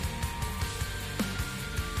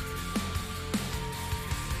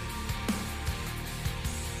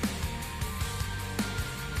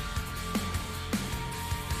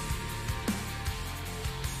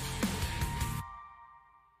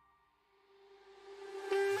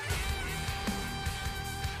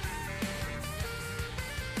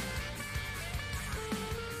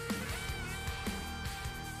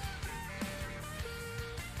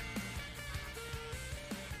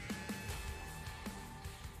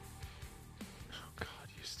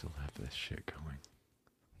this shit going.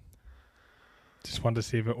 Just wanted to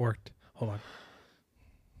see if it worked. Hold on.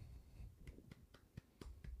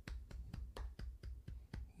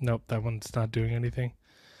 Nope, that one's not doing anything.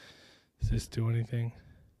 Does this do anything?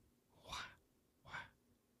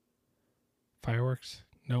 Fireworks?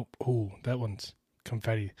 Nope. Ooh, that one's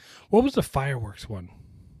confetti. What was the fireworks one?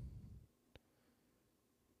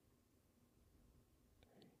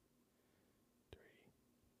 Three,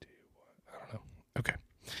 two, one. I don't know. Okay.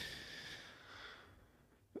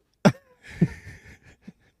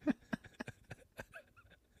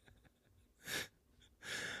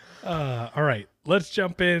 All right, let's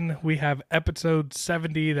jump in. We have episode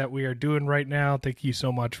 70 that we are doing right now. Thank you so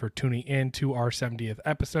much for tuning in to our 70th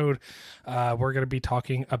episode. We're going to be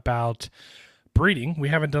talking about breeding. We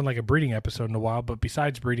haven't done like a breeding episode in a while, but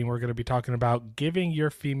besides breeding, we're going to be talking about giving your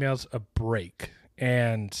females a break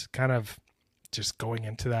and kind of just going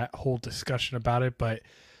into that whole discussion about it. But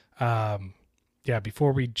yeah,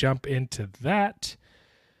 before we jump into that,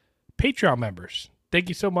 Patreon members, thank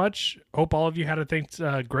you so much. Hope all of you had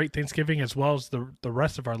a great Thanksgiving, as well as the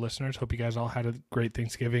rest of our listeners. Hope you guys all had a great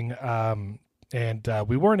Thanksgiving. And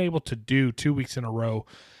we weren't able to do 2 weeks in a row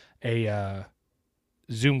a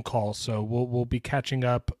Zoom call, so we'll be catching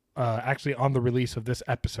up actually on the release of this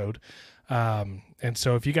episode. And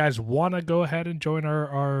so if you guys want to go ahead and join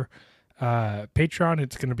our Patreon,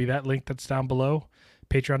 it's going to be that link that's down below,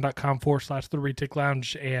 patreon.com/The Retic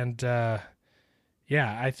Lounge. And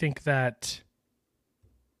yeah, I think that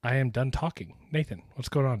I am done talking. Nathan, what's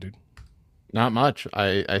going on, dude? Not much.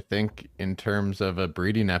 I think in terms of a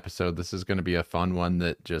breeding episode, this is going to be a fun one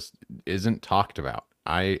that just isn't talked about.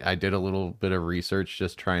 I did a little bit of research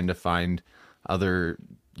just trying to find other,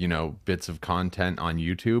 bits of content on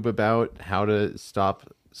YouTube about how to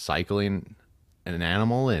stop cycling an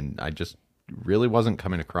animal, and I just really wasn't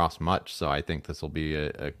coming across much. So I think this will be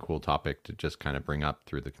a cool topic to just kind of bring up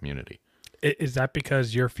through the community. Is that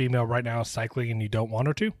because your female right now is cycling and you don't want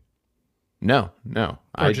her to? No.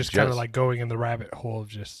 Or just kind of like going in the rabbit hole of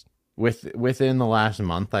just... Within the last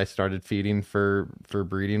month, I started feeding for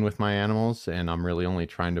breeding with my animals, and I'm really only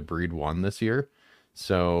trying to breed one this year.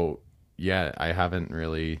 So yeah, I haven't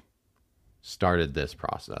really started this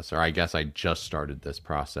process, or I guess I just started this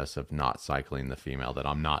process of not cycling the female that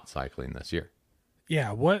I'm not cycling this year.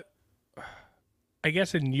 Yeah, I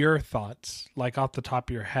guess in your thoughts, like off the top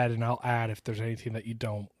of your head, and I'll add if there's anything that you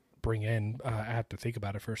don't bring in, I have to think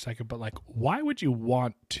about it for a second, but like, why would you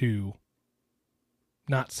want to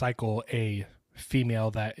not cycle a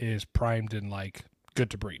female that is primed and like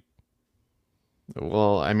good to breed?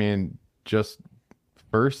 Well, I mean, just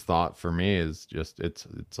first thought for me is just it's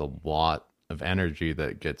a lot of energy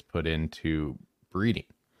that gets put into breeding.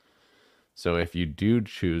 So if you do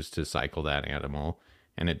choose to cycle that animal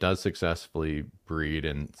and it does successfully breed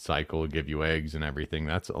and cycle, give you eggs and everything,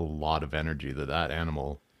 that's a lot of energy that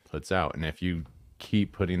animal puts out. And if you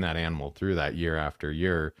keep putting that animal through that year after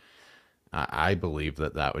year, I believe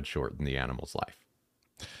that would shorten the animal's life.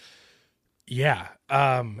 Yeah.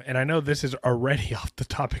 And I know this is already off the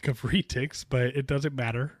topic of retics, but it doesn't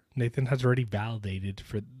matter. Nathan has already validated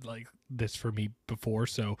for like this for me before.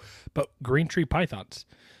 So, but green tree pythons,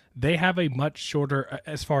 they have a much shorter,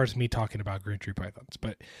 as far as me talking about green tree pythons,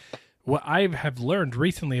 but what I have learned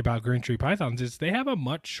recently about green tree pythons is they have a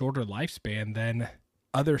much shorter lifespan than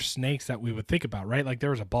other snakes that we would think about, right? Like there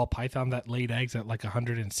was a ball python that laid eggs at like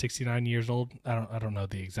 169 years old. I don't know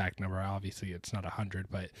the exact number. Obviously it's not 100,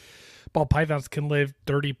 but ball pythons can live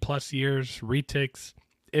 30 plus years. Retics,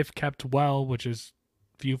 if kept well, which is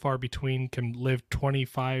few far between, can live 20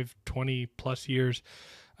 plus years.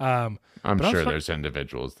 I'm sure there's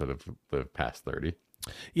individuals that have lived past 30.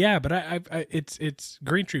 Yeah, but it's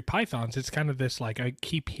green tree pythons. It's kind of this, like I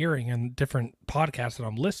keep hearing in different podcasts that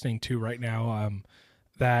I'm listening to right now,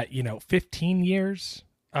 that 15 years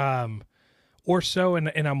or so,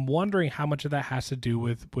 and I'm wondering how much of that has to do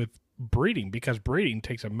with breeding, because breeding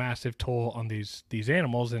takes a massive toll on these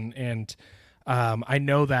animals, and I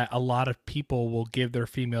know that a lot of people will give their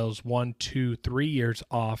females 1, 2, 3 years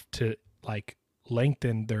off to like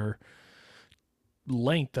lengthen their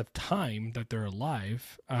length of time that they're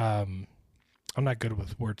alive. I'm not good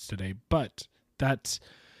with words today, but that's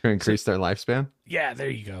to increase their lifespan. Yeah, there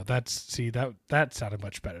you go. That sounded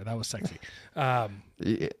much better. That was sexy. Yeah,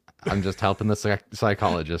 I'm just helping the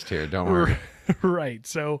psychologist here. Don't worry. Right.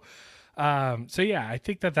 So yeah, I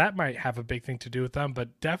think that might have a big thing to do with them,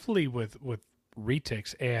 but definitely with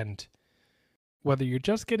retics. And whether you're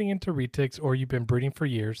just getting into retics or you've been breeding for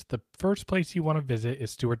years, the first place you want to visit is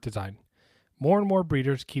Stewart Design. More and more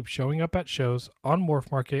breeders keep showing up at shows, on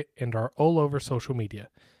Morph Market, and are all over social media.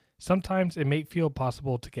 Sometimes it may feel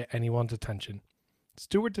possible to get anyone's attention.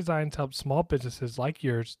 Stewart Designs helps small businesses like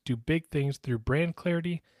yours do big things through brand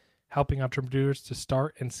clarity, helping entrepreneurs to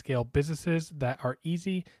start and scale businesses that are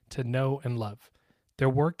easy to know and love.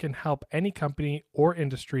 Their work can help any company or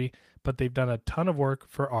industry, but they've done a ton of work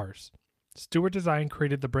for ours. Stewart Design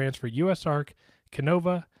created the brands for US Ark,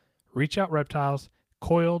 Canova, Reach Out Reptiles,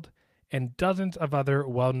 Coiled, and dozens of other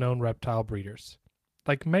well-known reptile breeders.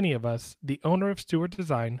 Like many of us, the owner of Stewart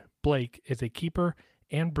Design, Blake, is a keeper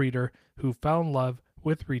and breeder who fell in love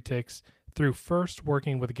with retics through first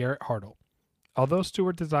working with Garrett Hartle. Although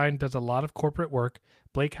Stewart Design does a lot of corporate work,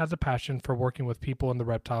 Blake has a passion for working with people in the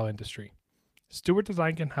reptile industry. Stewart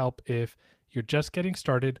Design can help if you're just getting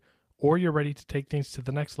started or you're ready to take things to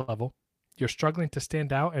the next level. You're struggling to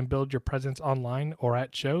stand out and build your presence online or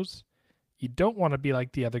at shows. You don't want to be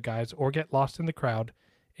like the other guys or get lost in the crowd,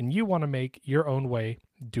 and you want to make your own way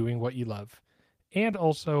doing what you love. And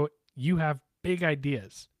also, you have big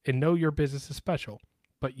ideas and know your business is special,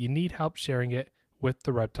 but you need help sharing it with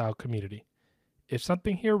the reptile community. If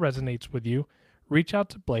something here resonates with you, reach out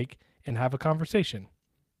to Blake and have a conversation.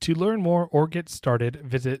 To learn more or get started,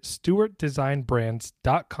 visit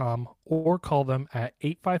stewartdesignbrands.com or call them at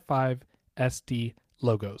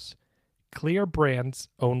 855-SD-LOGOS. Clear brands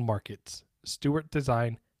own markets. Stewart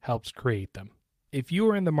Design helps create them. If you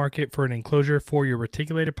are in the market for an enclosure for your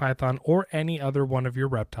reticulated python or any other one of your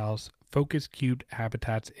reptiles, Focus Cubed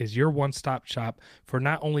Habitats is your one-stop shop for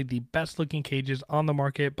not only the best-looking cages on the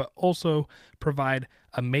market, but also provide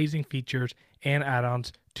amazing features and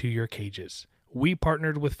add-ons to your cages. We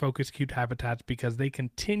partnered with Focus Cubed Habitats because they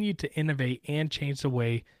continue to innovate and change the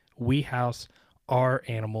way we house our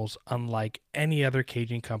animals unlike any other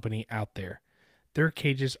caging company out there. Their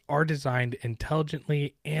cages are designed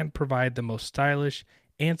intelligently and provide the most stylish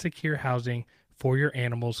and secure housing for your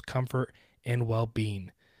animals' comfort and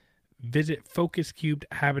well-being. Visit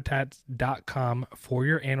FocusCubedHabitats.com for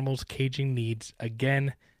your animals' caging needs.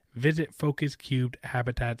 Again, visit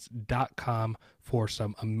FocusCubedHabitats.com for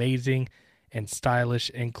some amazing and stylish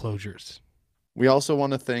enclosures. We also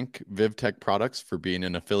want to thank VivTech Products for being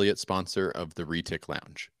an affiliate sponsor of the Retic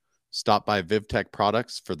Lounge. Stop by VivTech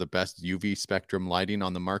Products for the best UV spectrum lighting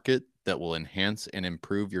on the market that will enhance and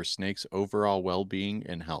improve your snake's overall well-being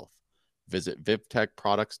and health. Visit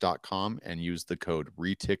vivtechproducts.com and use the code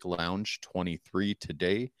ReticLounge23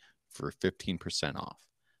 today for 15% off.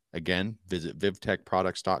 Again, visit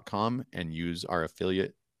vivtechproducts.com and use our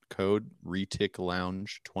affiliate code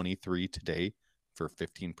ReticLounge23 today for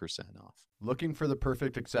 15% off. Looking for the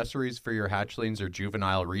perfect accessories for your hatchlings or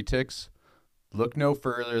juvenile retics? Look no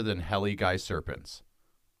further than Heli Guy Serpents.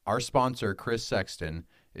 Our sponsor, Chris Sexton,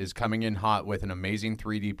 is coming in hot with an amazing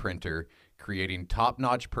 3D printer, creating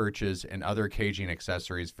top-notch perches and other caging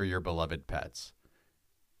accessories for your beloved pets.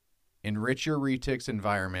 Enrich your retics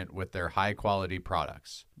environment with their high-quality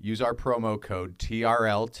products. Use our promo code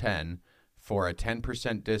TRL10 for a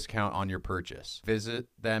 10% discount on your purchase. Visit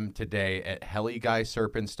them today at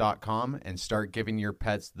heliguyserpents.com and start giving your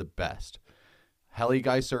pets the best. Heli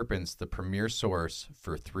Guy Serpents, the premier source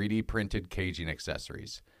for 3D printed caging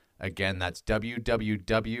accessories. Again, that's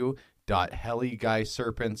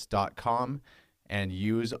www.heliguyserpents.com and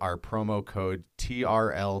use our promo code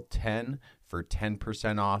TRL10 for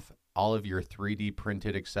 10% off all of your 3D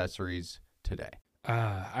printed accessories today.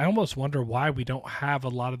 I almost wonder why we don't have a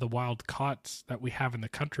lot of the wild caughts that we have in the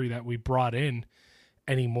country that we brought in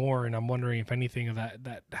anymore. And I'm wondering if anything of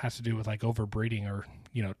that has to do with like overbreeding or,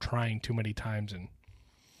 trying too many times. And,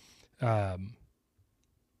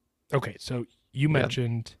 okay. So you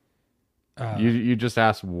mentioned, you just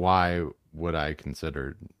asked why would I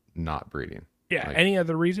consider not breeding? Yeah. Like, any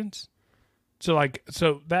other reasons? So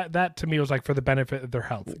that to me was like for the benefit of their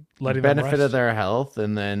health, letting them benefit rest. of their health.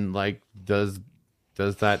 And then like, does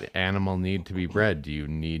that animal need to be bred? Do you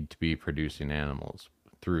need to be producing animals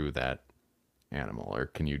through that animal, or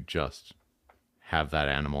can you just have that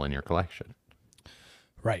animal in your collection?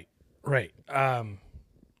 Right. Yeah.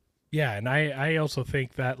 And I also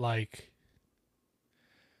think that like,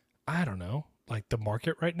 I don't know, like the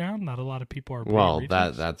market right now, not a lot of people are breeding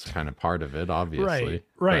that's kind of part of it, obviously.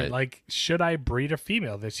 Right. Like, should I breed a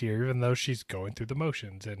female this year, even though she's going through the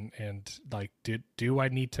motions? And like, do I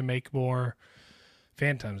need to make more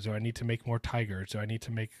phantoms? Do I need to make more tigers? Do I need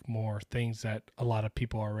to make more things that a lot of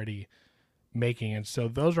people are already making? And so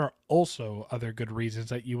those are also other good reasons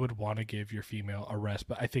that you would want to give your female a rest.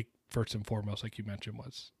 But I think first and foremost, like you mentioned,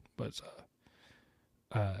 was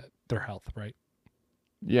their health, right?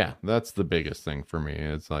 Yeah, that's the biggest thing for me.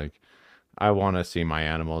 It's like, I want to see my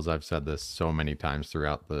animals. I've said this so many times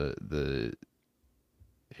throughout the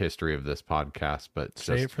history of this podcast, but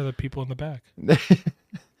Say it for the people in the back.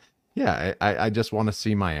 yeah, I just want to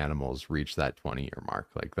see my animals reach that 20-year mark.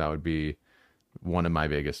 Like that would be one of my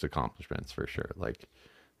biggest accomplishments for sure. Like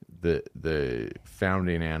the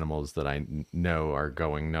founding animals that I know are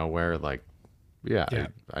going nowhere. Like, yeah.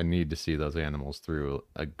 I need to see those animals through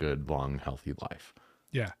a good, long, healthy life.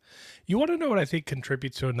 Yeah. You want to know what I think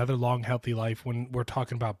contributes to another long, healthy life when we're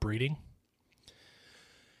talking about breeding?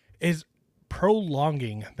 Is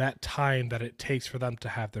prolonging that time that it takes for them to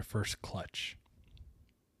have their first clutch.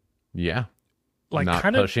 Yeah. Like not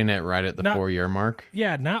kind of pushing it right at the 4-year mark.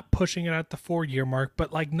 Yeah, not pushing it at the 4-year mark,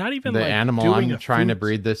 but like not even the like animal doing I'm trying to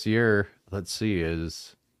breed this year, let's see,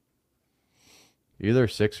 is either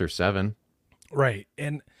 6 or 7. Right.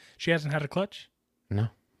 And she hasn't had a clutch? No.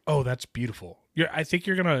 Oh, that's beautiful. I think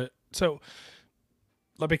you're gonna. So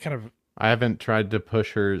let me kind of. I haven't tried to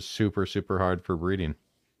push her super, super hard for breeding.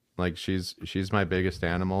 Like she's my biggest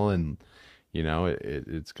animal, and you know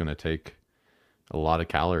it's gonna take a lot of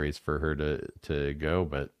calories for her to go.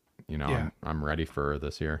 But you know I'm ready for her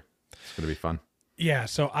this year. It's gonna be fun. Yeah.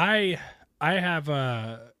 So I have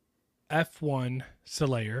a F1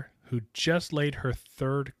 Solaire who just laid her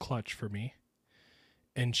 3rd clutch for me,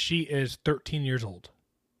 and she is 13 years old.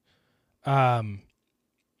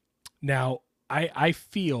 Now I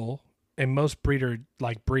feel in most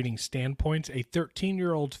breeding standpoints, a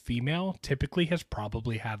 13-year-old female typically has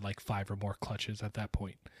probably had like 5 or more clutches at that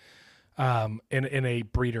point, in a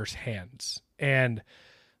breeder's hands. And,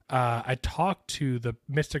 I talked to the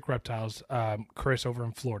Mystic Reptiles, Chris over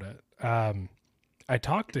in Florida. I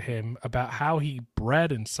talked to him about how he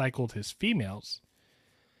bred and cycled his females,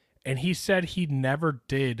 and he said he never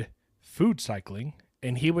did food cycling,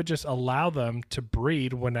 and he would just allow them to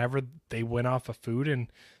breed whenever they went off of food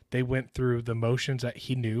and they went through the motions that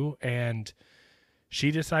he knew. And she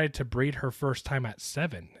decided to breed her first time at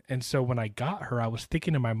 7. And so when I got her, I was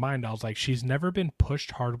thinking in my mind, I was like, she's never been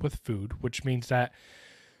pushed hard with food, which means that,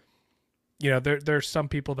 you know, there's some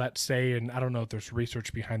people that say, and I don't know if there's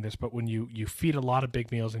research behind this, but when you feed a lot of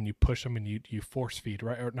big meals and you push them and you force feed,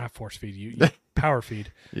 right? Or not force feed, you power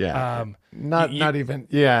feed. Yeah. Not even.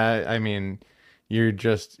 Yeah. I mean, you're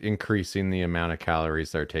just increasing the amount of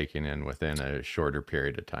calories they're taking in within a shorter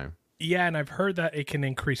period of time. Yeah. And I've heard that it can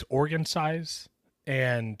increase organ size,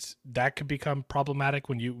 and that could become problematic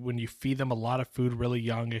when you feed them a lot of food really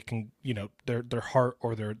young. It can, you know, their heart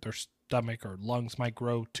or their stomach or lungs might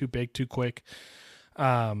grow too big too quick.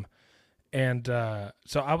 So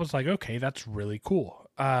I was like, okay, that's really cool.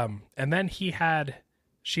 And then she had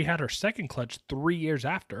her 2nd clutch 3 years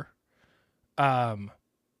after.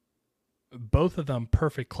 Both of them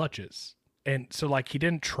perfect clutches. And so like he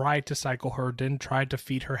didn't try to cycle her, didn't try to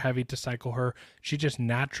feed her heavy to cycle her. She just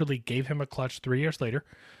naturally gave him a clutch 3 years later.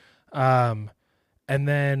 And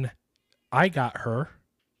then I got her,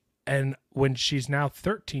 and when she's now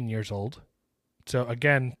 13 years old, so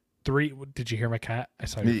again, did you hear my cat? I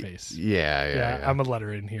saw your face. Yeah. I'm gonna let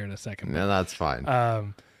her in here in a second. No, that's fine.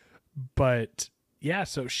 But yeah,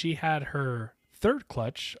 so she had her 3rd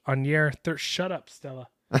clutch on year shut up, Stella.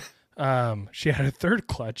 She had her 3rd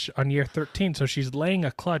clutch on year 13, so she's laying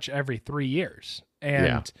a clutch every 3 years,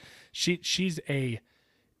 and she's a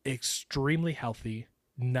extremely healthy,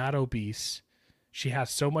 not obese. She has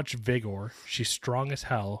so much vigor. She's strong as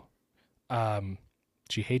hell.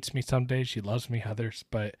 She hates me some days. She loves me others.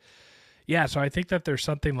 But yeah, so I think that there's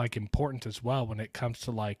something like important as well when it comes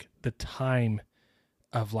to like the time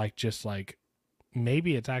of like, just like,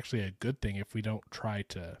 maybe it's actually a good thing if we don't try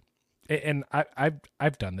to, and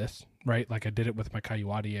I've done this, right? Like I did it with my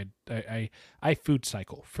Coyote. I food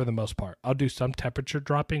cycle for the most part. I'll do some temperature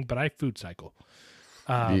dropping, but I food cycle.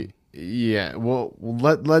 Yeah, well,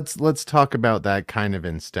 let's talk about that kind of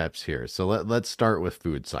in steps here. So let's start with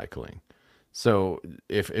food cycling. So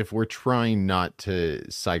if we're trying not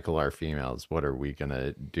to cycle our females, what are we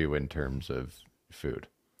gonna do in terms of food?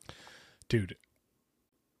 Dude,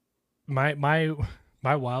 my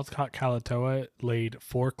wild-caught Kalatoa laid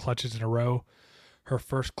 4 clutches in a row. Her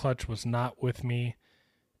first clutch was not with me.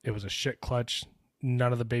 It was a shit clutch.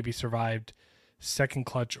 None of the babies survived. 2nd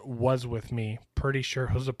clutch was with me. Pretty sure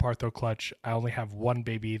it was a Partho clutch. I only have 1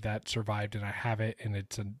 baby that survived, and I have it, and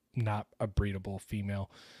it's not a breedable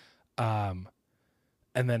female. And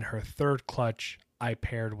then her 3rd clutch, I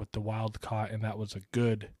paired with the wild caught, and that was a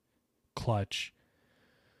good clutch.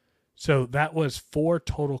 So that was 4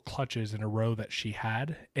 total clutches in a row that she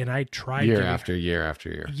had, and I tried year after year,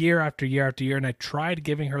 and I tried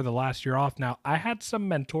giving her the last year off. Now, I had some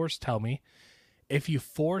mentors tell me, if you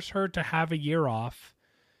force her to have a year off,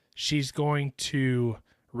 she's going to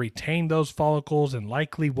retain those follicles and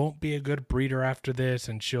likely won't be a good breeder after this,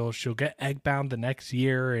 and she'll get egg bound the next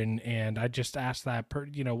year. And I just asked that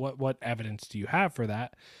what evidence do you have for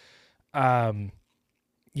that? And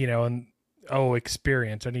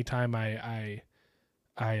experience. Anytime I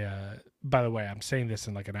by the way, I'm saying this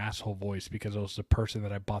in like an asshole voice because it was the person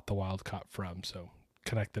that I bought the wild caught from, so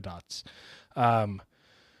connect the dots.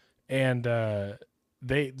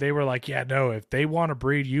 They were like, yeah, no, if they want to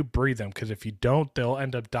breed, you breed them, because if you don't, they'll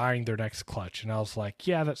end up dying their next clutch. And I was like,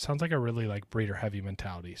 yeah, that sounds like a really like breeder heavy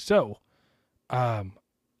mentality. So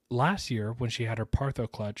last year when she had her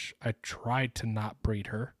Partho clutch, I tried to not breed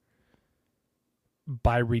her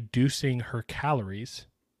by reducing her calories,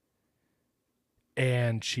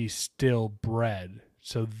 and she still bred.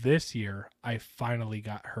 So this year I finally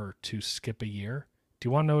got her to skip a year. Do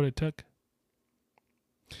you want to know what it took?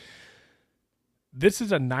 This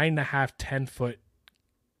is a 9.5, 10-foot,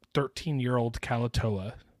 13-year-old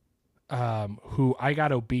Kalatoa, who I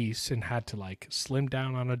got obese and had to like slim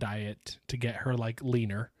down on a diet to get her like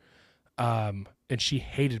leaner. And she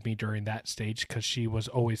hated me during that stage because she was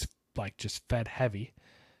always like just fed heavy.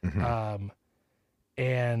 Mm-hmm.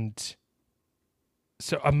 And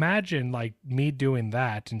so imagine like me doing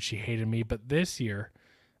that and she hated me. But this year,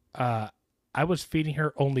 I was feeding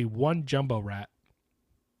her only one jumbo rat,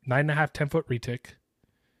 9.5, 10-foot retic,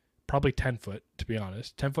 probably 10 foot, to be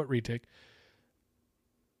honest, 10-foot retic,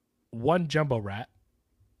 one jumbo rat,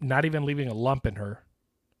 not even leaving a lump in her,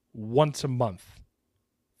 once a month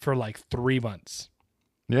for like 3 months.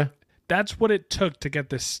 Yeah. That's what it took to get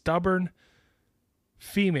this stubborn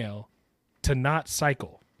female to not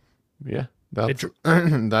cycle. Yeah.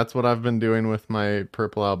 That's what I've been doing with my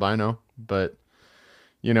purple albino. But,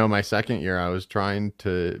 my second year I was trying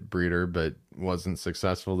to breed her, but wasn't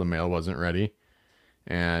successful. The male wasn't ready.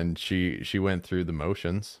 And she went through the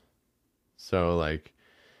motions. So like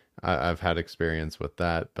I've had experience with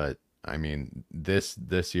that. But I mean, this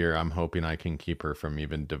year I'm hoping I can keep her from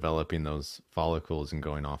even developing those follicles and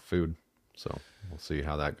going off food. So we'll see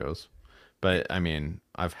how that goes. But I mean,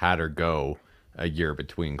 I've had her go a year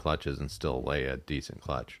between clutches and still lay a decent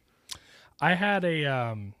clutch. I had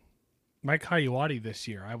a my Kayuwadi this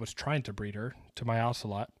year. I was trying to breed her to my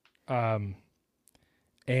ocelot,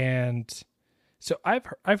 and so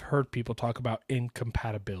I've heard people talk about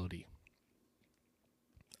incompatibility.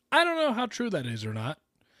 I don't know how true that is or not,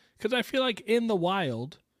 because I feel like in the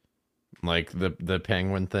wild, like the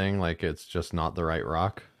penguin thing, like it's just not the right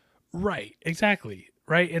rock. Right, exactly.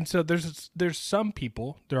 Right. And so there are some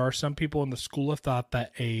people in the school of thought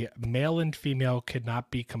that a male and female could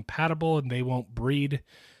not be compatible and they won't breed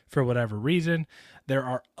for whatever reason. There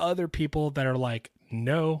are other people that are like,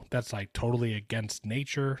 no, that's like totally against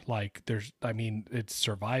nature. Like it's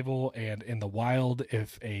survival, and in the wild,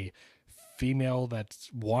 if a female that's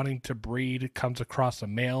wanting to breed comes across a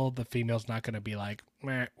male, the female's not going to be like,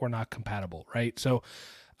 meh, we're not compatible. Right. So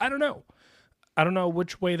I don't know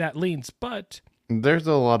which way that leans, but there's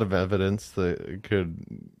a lot of evidence that could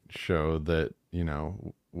show that,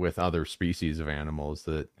 with other species of animals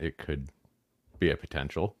that it could be a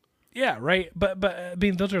potential. Yeah, right. But I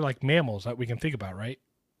mean, those are like mammals that we can think about, right?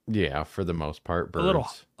 Yeah, for the most part,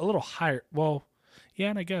 birds. A little higher. Well, yeah,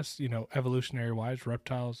 and I guess, evolutionary wise,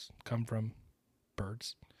 reptiles come from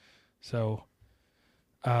birds. So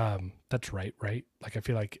that's right? Like I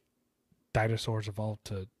feel like dinosaurs evolved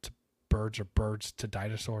to birds, or birds to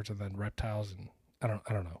dinosaurs, and then reptiles, and I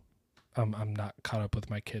don't know. I'm not caught up with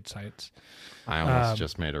my kid science. I almost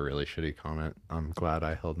just made a really shitty comment. I'm glad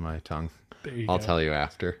I held my tongue. I'll tell you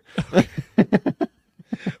after.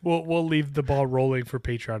 We'll leave the ball rolling for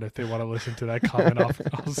Patreon if they want to listen to that comment off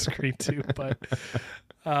screen too.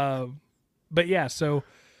 But yeah. So,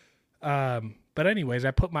 but anyways,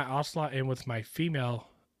 I put my ocelot in with my female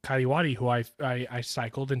Kayuwadi, who I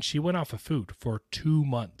cycled, and she went off of food for 2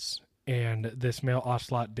 months, and this male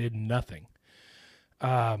ocelot did nothing.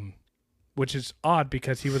 Which is odd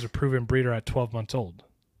because he was a proven breeder at 12 months old.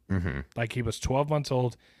 Mm-hmm. Like he was 12 months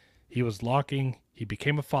old. He was locking. He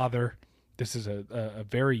became a father. This is a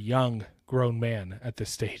very young grown man at this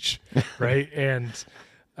stage. Right. And,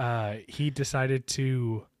 he decided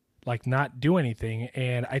to like not do anything.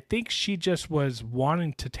 And I think she just was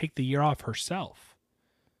wanting to take the year off herself.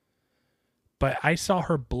 But I saw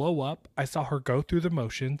her blow up. I saw her go through the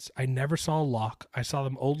motions. I never saw a lock. I saw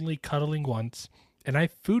them only cuddling once. And I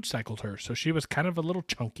food cycled her. So she was kind of a little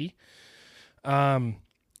chunky. And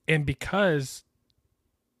because,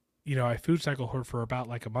 I food cycled her for about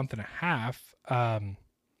like a month and a half, they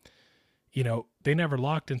never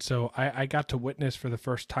locked. And so I got to witness for the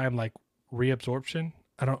first time, like reabsorption.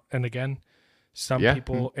 And again, some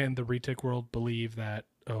people in the retic world believe that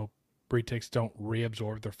retics don't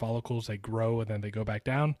reabsorb their follicles; they grow and then they go back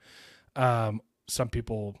down. Some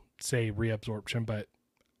people say reabsorption, but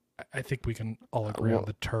I think we can all agree on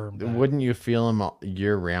the term. Wouldn't you feel them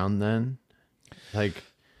year round then? Like,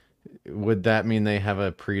 would that mean they have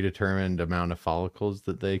a predetermined amount of follicles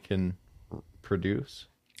that they can produce?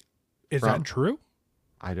 Is that true?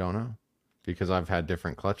 I don't know, because I've had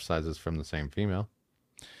different clutch sizes from the same female.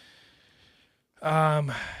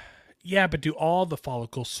 Yeah, but do all the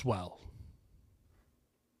follicles swell?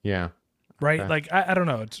 Yeah. Right? Okay. Like, I don't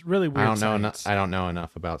know. It's really weird. I don't know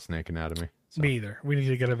enough about snake anatomy. So. Me either. We need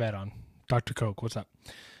to get a vet on. Dr. Coke, what's up?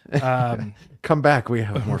 Come back. We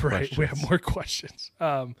have more questions. We have more questions.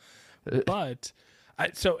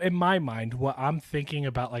 So in my mind, what I'm thinking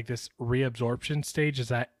about like this reabsorption stage is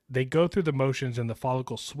that they go through the motions and the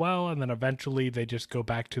follicles swell, and then eventually they just go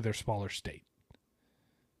back to their smaller state.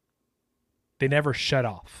 They never shut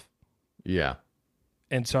off. Yeah.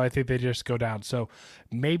 And so I think they just go down. So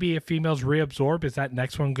maybe if females reabsorb, is that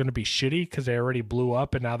next one going to be shitty because they already blew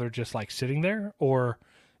up and now they're just like sitting there? Or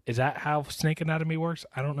is that how snake anatomy works?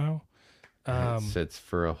 I don't know. It sits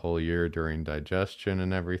for a whole year during digestion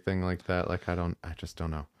and everything like that. Like, I just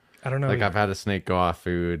don't know. I don't know. Like, either. I've had a snake go off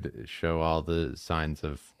food, show all the signs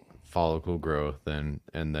of follicle growth, and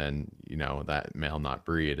then, that male not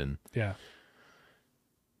breed. And yeah.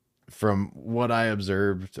 From what I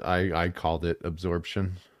observed, I called it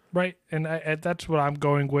absorption. Right. And that's what I'm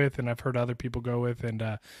going with, and I've heard other people go with.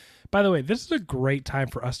 And by the way, this is a great time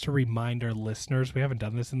for us to remind our listeners, we haven't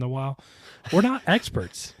done this in a while, we're not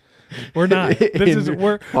experts. We're not.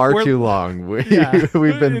 We're too long. We've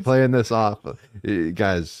been playing this off.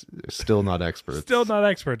 Guys, still not experts. Still not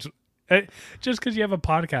experts. Just because you have a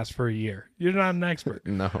podcast for a year, you're not an expert.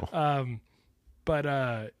 No.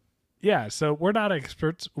 Yeah, so we're not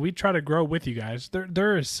experts. We try to grow with you guys.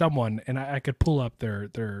 There is someone, and I could pull up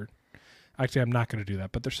their. Actually, I'm not going to do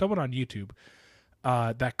that, but there's someone on YouTube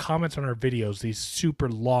that comments on our videos. These super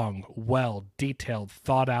long, well detailed,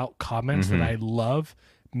 thought out comments that I love.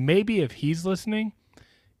 Maybe if he's listening,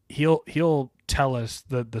 he'll tell us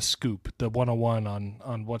the scoop, the 101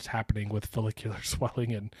 on what's happening with follicular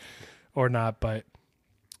swelling or not, but.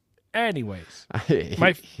 Anyways,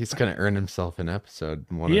 he's gonna earn himself an episode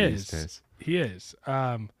one of these days. He is.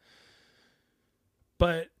 But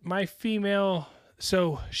my female,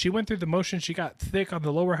 so she went through the motion. She got thick on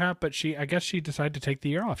the lower half, but I guess she decided to take the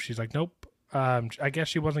year off. She's like, nope. I guess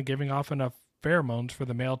she wasn't giving off enough pheromones for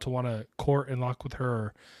the male to want to court and lock with her.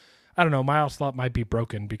 Or, I don't know. My slot might be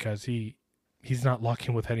broken because he's not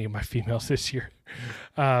locking with any of my females this year.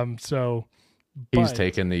 He's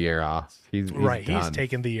taking the year off. He's right. Done. He's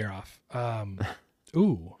taking the year off.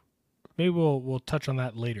 Ooh, maybe we'll touch on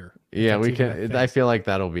that later. Yeah, we can. I feel like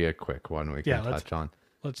that'll be a quick one we can touch on.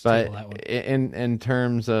 Let's table that one. In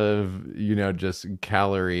terms of just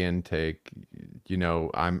calorie intake,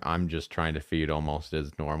 I'm just trying to feed almost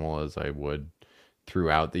as normal as I would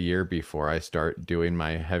throughout the year before I start doing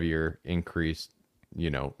my heavier increased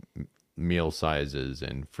meal sizes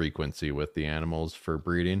and frequency with the animals for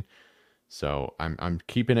breeding. So I'm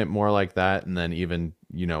keeping it more like that, and then even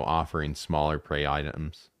offering smaller prey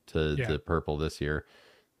items to the purple this year,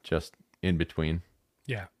 just in between.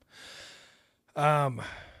 Yeah.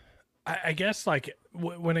 I guess like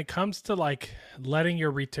when it comes to like letting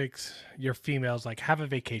your retics, your females, like have a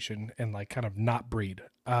vacation and like kind of not breed.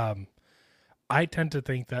 I tend to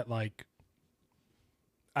think that like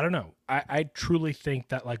I don't know. I truly think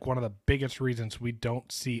that like one of the biggest reasons we don't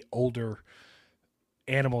see older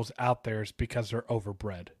animals out there is because they're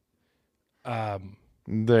overbred.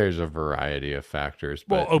 There's a variety of factors,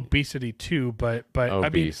 but obesity too, but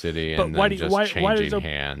obesity, I mean, and but then just changing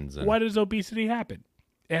hands. Why does obesity happen?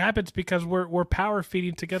 It happens because we're power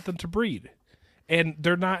feeding to get them to breed, and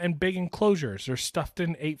they're not in big enclosures. They're stuffed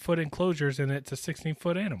in 8-foot enclosures, and it's a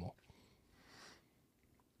 16-foot animal.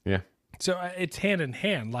 Yeah. So it's hand in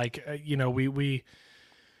hand. Like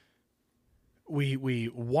we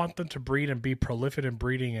want them to breed and be prolific in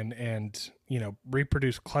breeding and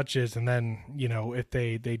reproduce clutches, and then if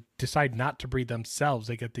they decide not to breed themselves,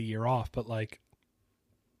 they get the year off. But like,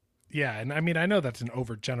 yeah, and I mean I know that's an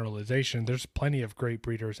overgeneralization. There's plenty of great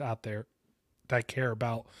breeders out there that care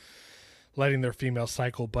about letting their females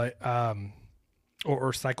cycle, but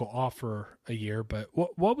or cycle off for a year. But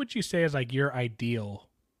what would you say is like your ideal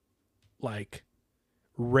like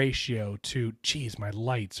ratio to? Geez, my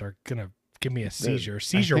lights are gonna give me a seizure. I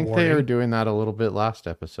think warning. they were doing that a little bit last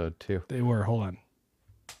episode too. They were. Hold on.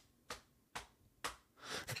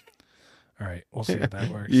 All right, we'll see if that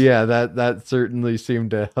works. Yeah, that certainly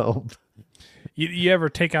seemed to help. You ever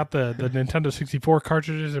take out the Nintendo 64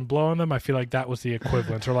 cartridges and blow on them? I feel like that was the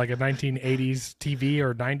equivalent, or like a 1980s TV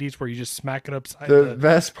or 90s where you just smack it upside. The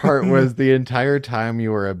best part was the entire time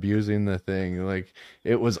you were abusing the thing, like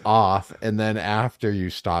it was off, and then after you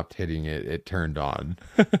stopped hitting it, it turned on.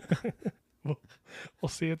 We'll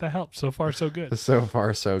see if that helps. So far, so good. So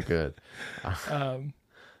far, so good.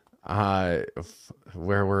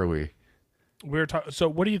 Where were we? We were talking. So,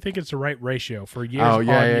 what do you think is the right ratio for years? Oh on,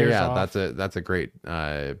 yeah, years yeah. off? That's a great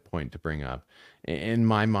point to bring up. In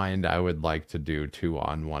my mind, I would like to do 2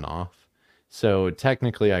 on, 1 off. So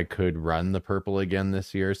technically, I could run the purple again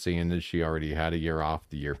this year, seeing as she already had a year off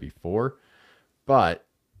the year before. But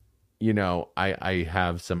you know, I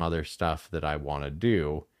have some other stuff that I want to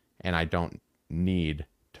do, and I don't need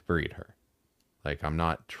to breed her. Like, I'm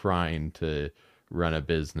not trying to run a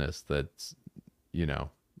business that's, you know,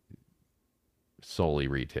 solely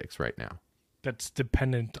retics right now. That's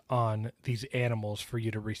dependent on these animals for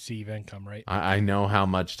you to receive income, right? I know how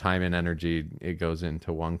much time and energy it goes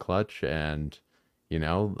into one clutch, and you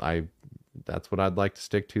know, that's what I'd like to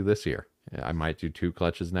stick to this year. I might do 2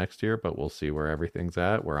 clutches next year, but we'll see where everything's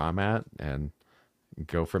at, where I'm at, and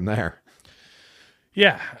go from there.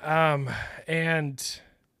 Yeah. And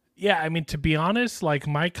yeah, I mean, to be honest, like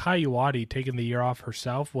my Kayuati taking the year off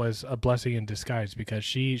herself was a blessing in disguise, because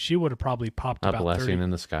she would have probably popped A about blessing 30, in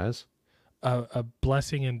the skies. a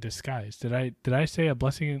blessing in disguise. Did I say a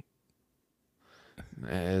blessing?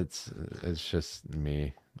 It's just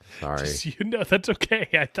me. Sorry. That's okay.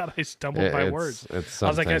 I thought I stumbled my words. It's I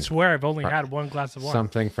was like, I something, swear I've only had one glass of wine.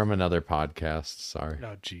 something from another podcast. Sorry.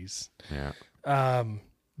 Oh, jeez. Yeah.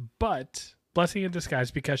 But blessing in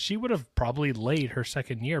disguise, because she would have probably laid her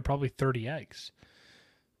second year, probably 30 eggs.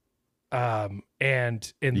 And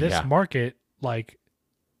in this Yeah. market, like,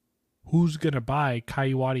 who's going to buy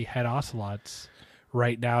Kayuati head ocelots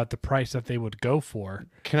right now at the price that they would go for?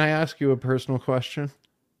 Can I ask you a personal question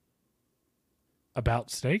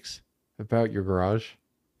About snakes? about your garage?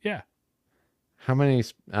 Yeah. How many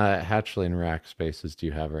hatchling rack spaces do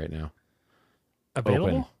you have right now? Available?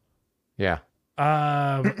 Open. Yeah.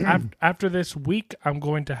 After this week, I'm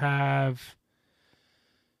going to have.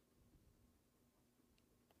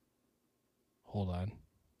 Hold on.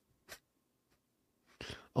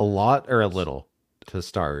 A lot or a little to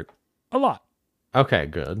start? A lot. Okay,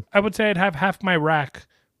 good. I would say I'd have half my rack,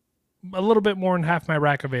 a little bit more than half my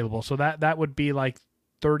rack available. So that would be like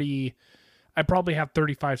 30. I probably have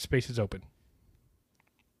 35 spaces open.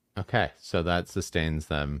 Okay, so that sustains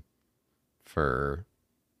them for,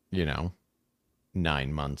 you know,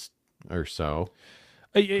 9 months or so.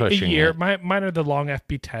 A Pushing year. it. Mine are the long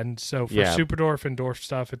FB10. So for Yeah. Super Dwarf and Dwarf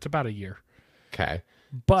stuff, it's about a year. Okay.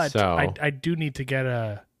 But So- I do need to get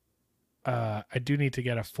a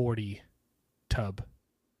 40 tub.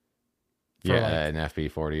 For Yeah, like- an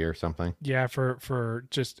FB40 or something. Yeah, for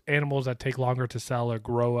just animals that take longer to sell or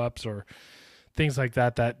grow ups or things like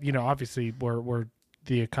that. That, you know, obviously where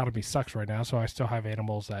the economy sucks right now. So I still have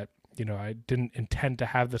animals that, you know, I didn't intend to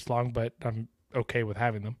have this long, but I'm okay with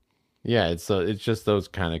having them. Yeah, it's just those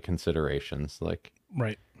kind of considerations. Like,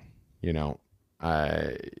 Right. you know,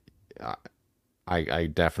 I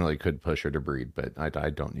definitely could push her to breed, but I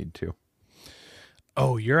don't need to.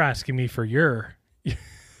 Oh, you're asking me for you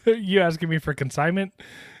asking me for consignment?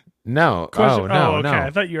 No. Question? Oh, no, okay. I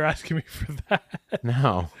no. thought you were asking me for that.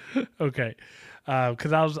 No. Okay.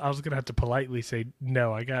 Because I was gonna have to politely say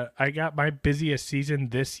no. I got my busiest season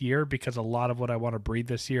this year because a lot of what I want to breed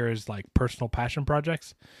this year is like personal passion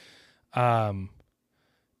projects, and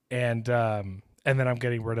then I'm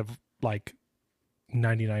getting rid of like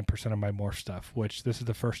 99% of my morph stuff, which this is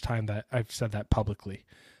the first time that I've said that publicly,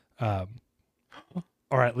 or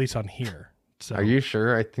at least on here. So Are you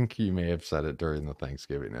sure? I think you may have said it during the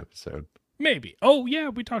Thanksgiving episode. maybe? Oh yeah,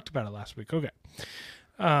 we talked about it last week. Okay.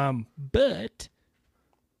 But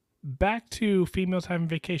back to females having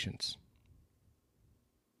vacations.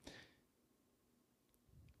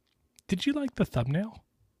 Did you like the thumbnail?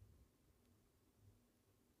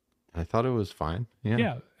 I thought it was fine. Yeah.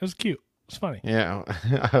 Yeah, it was cute. It was funny. Yeah.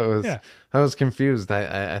 Yeah. I was confused.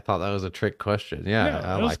 I thought that was a trick question. Yeah,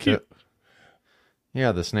 Yeah, I it was liked cute. it.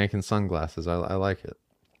 Yeah, the snake and sunglasses. I like it.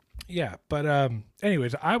 Yeah, but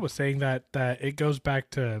anyways, I was saying that it goes back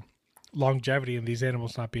to longevity and these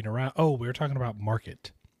animals not being around. Oh, we were talking about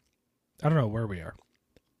market. I don't know where we are.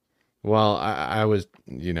 Well, I was,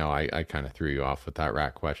 you know, I kind of threw you off with that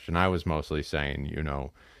rat question. I was mostly saying, you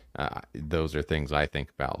know, those are things I think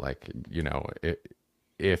about. Like, you know,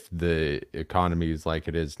 if the economy is like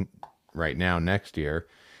it is right now next year,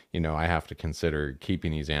 you know, I have to consider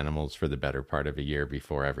keeping these animals for the better part of a year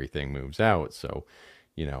before everything moves out. So,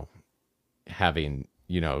 you know, having,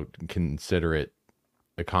 considerate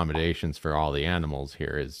accommodations for all the animals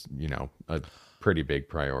here is, a pretty big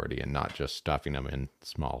priority, and not just stuffing them in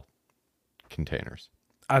small containers.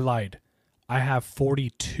 I lied. I have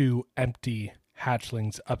 42 empty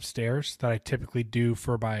hatchlings upstairs that I typically do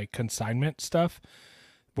for my consignment stuff,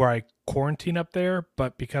 where I quarantine up there.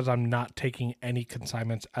 But because I'm not taking any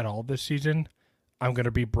consignments at all this season, I'm going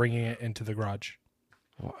to be bringing it into the garage.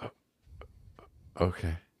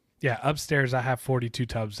 Okay. Yeah, upstairs I have 42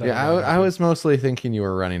 tubs. That Yeah, are I was mostly thinking you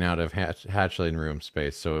were running out of hatchling room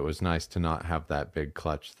space, so it was nice to not have that big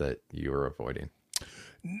clutch that you were avoiding.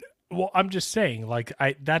 Well, I'm just saying, like,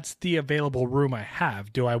 that's the available room I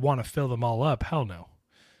have. Do I want to fill them all up? Hell no.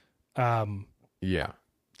 Yeah.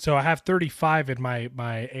 So I have 35 in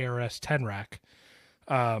my ARS 10 rack,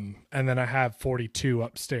 and then I have 42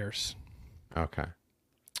 upstairs. Okay.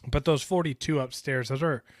 But those 42 upstairs, those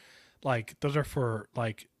are for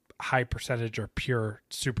like high percentage or pure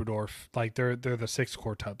super dwarf. Like they're the 6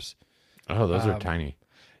 core tubs. Oh, those are tiny.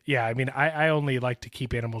 Yeah, I mean, I only like to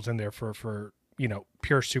keep animals in there for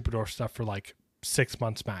pure super dwarf stuff for like 6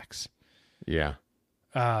 months max. Yeah.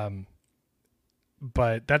 But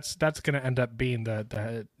that's going to end up being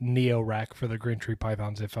the Neo rack for the green tree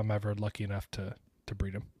pythons if I'm ever lucky enough to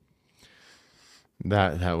breed them.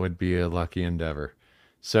 That would be a lucky endeavor.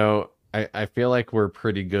 So I feel like we're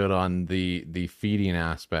pretty good on the feeding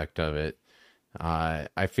aspect of it.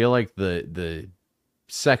 I feel like the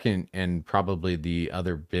second and probably the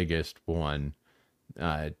other biggest one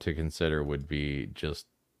to consider would be just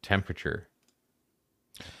temperature.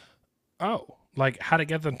 Oh, like how to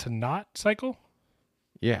get them to not cycle?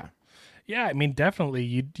 Yeah. Yeah, I mean,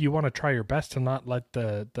 definitely you want to try your best to not let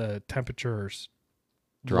the temperatures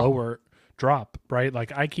drop, right?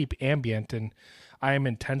 Like I keep ambient, and I am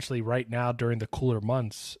intentionally right now during the cooler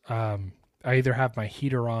months. I either have my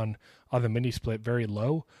heater on the mini split very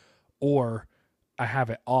low, or I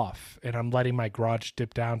have it off, and I'm letting my garage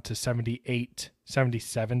dip down to 78,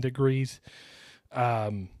 77 degrees.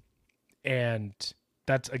 And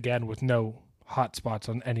that's again with no hot spots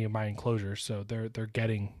on any of my enclosures, so they're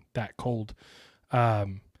getting that cold. But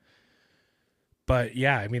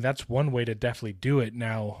yeah, I mean, that's one way to definitely do it.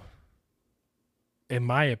 Now, in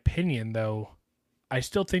my opinion, though, I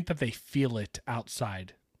still think that they feel it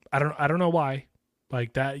outside. I don't know why.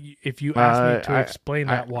 Like that, if you ask me to explain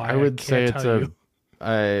why, I would say it's you.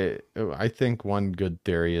 I think one good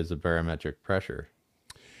theory is a barometric pressure.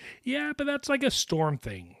 Yeah, but that's like a storm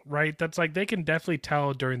thing, right? That's like they can definitely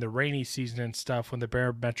tell during the rainy season and stuff when the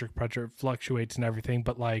barometric pressure fluctuates and everything.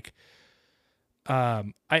 But like,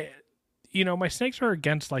 my snakes are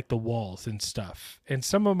against like the walls and stuff, and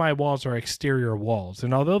some of my walls are exterior walls.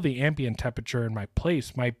 And although the ambient temperature in my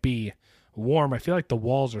place might be warm, I feel like the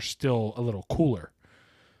walls are still a little cooler.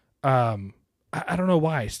 I don't know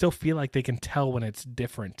why. I still feel like they can tell when it's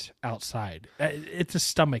different outside. It's a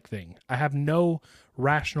stomach thing. I have no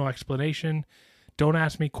rational explanation. Don't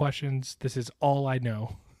ask me questions. This is all I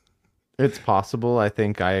know. It's possible. I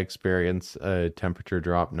think I experience a temperature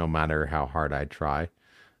drop no matter how hard I try,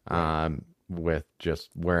 with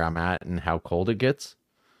just where I'm at and how cold it gets.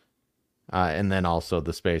 And then also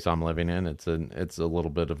the space I'm living in. It's a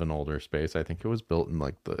little bit of an older space. I think it was built in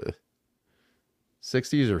like the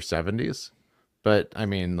 60s or 70s. But I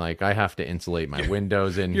mean, like I have to insulate my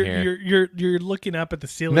windows in here. You're looking up at the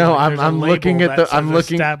ceiling. No, like I'm looking at the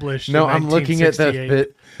established. No, I'm looking at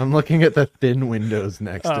I'm looking at the thin windows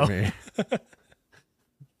next to me.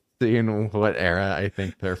 Seeing what era I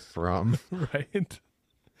think they're from. Right.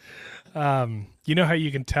 You know how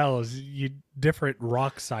you can tell is different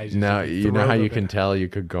rock sizes. No, you know how you can tell. You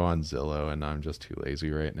could go on Zillow, and I'm just too lazy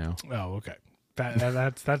right now. Oh, okay.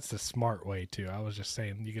 That's the smart way too. I was just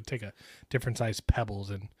saying you could take a different size pebbles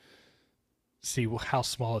and see how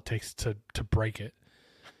small it takes to break it.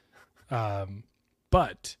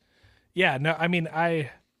 But yeah, no, I mean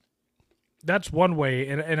that's one way,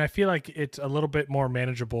 and I feel like it's a little bit more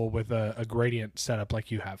manageable with a gradient setup like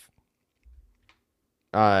you have.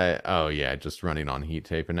 Oh yeah, just running on heat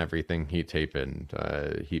tape and everything, heat tape and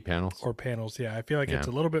heat panels or panels. Yeah, I feel like it's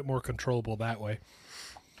a little bit more controllable that way.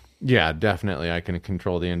 Yeah, definitely. I can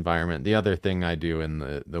control the environment. The other thing I do in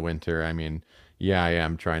the winter, I mean, yeah, I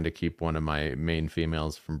am trying to keep one of my main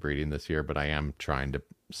females from breeding this year, but I am trying to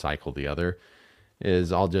cycle the other,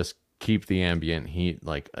 is I'll just keep the ambient heat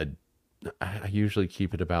I usually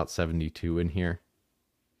keep it about 72 in here.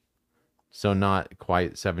 So not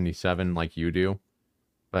quite 77 like you do,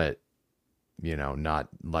 but not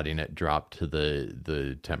letting it drop to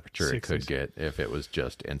the temperature 60s. It could get if it was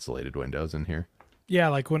just insulated windows in here. Yeah,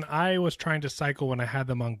 like when I was trying to cycle when I had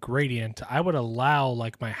them on gradient, I would allow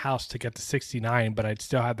like my house to get to 69, but I'd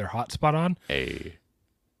still have their hotspot on. Hey,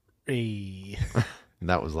 A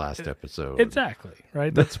that was last episode. Exactly,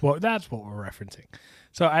 right? That's what we're referencing.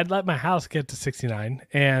 So I'd let my house get to 69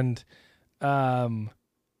 and you're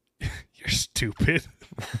stupid.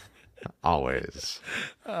 Always.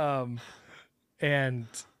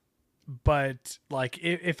 But like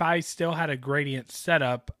if I still had a gradient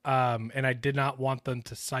setup and I did not want them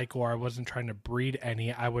to cycle or I wasn't trying to breed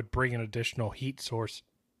any, I would bring an additional heat source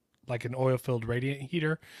like an oil filled radiant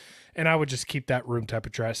heater, and I would just keep that room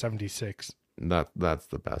temperature at 76. That's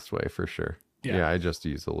the best way for sure. Yeah, I just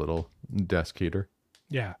use a little desk heater.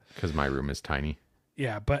 Yeah, because my room is tiny.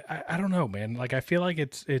 Yeah, but I don't know, man. Like I feel like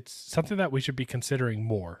it's something that we should be considering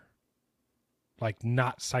more. Like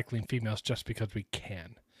not cycling females just because we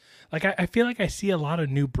can. Like I feel like I see a lot of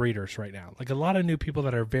new breeders right now. Like a lot of new people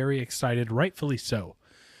that are very excited, rightfully so.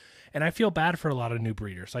 And I feel bad for a lot of new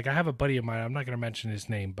breeders. Like I have a buddy of mine, I'm not going to mention his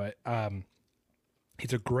name, but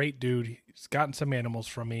he's a great dude. He's gotten some animals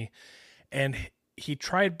from me. And he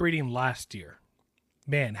tried breeding last year.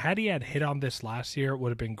 Man, had he had hit on this last year, it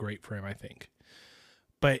would have been great for him, I think.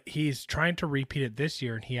 But he's trying to repeat it this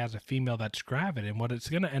year, and he has a female that's gravid. And what it's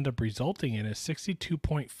going to end up resulting in is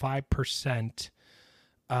 62.5%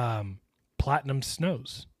 platinum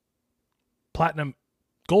snows. Platinum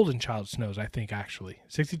golden child snows, I think, actually.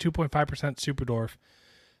 62.5% Superdorf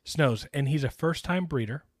snows. And he's a first-time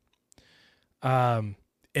breeder in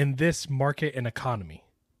this market and economy.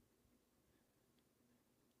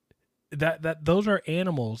 That those are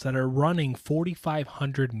animals that are running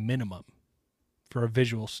 4,500 minimum for a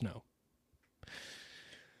visual snow.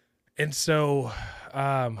 And so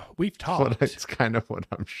we've talked. Well, it's kind of what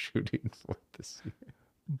I'm shooting for this year.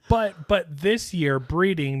 But this year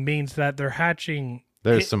breeding means that they're hatching.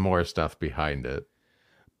 There's some more stuff behind it.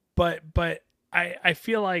 But I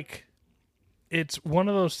feel like it's one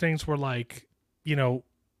of those things where, like, you know,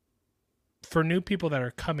 for new people that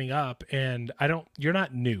are coming up, and you're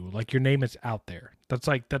not new, like your name is out there. That's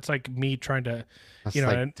like me trying to, That's you know,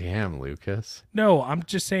 like, damn, Lucas. No, I'm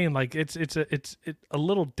just saying, like, it's a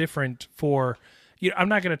little different for, you know, I'm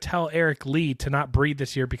not going to tell Eric Lee to not breed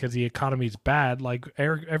this year because the economy's bad. Like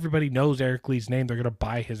everybody knows Eric Lee's name. They're going to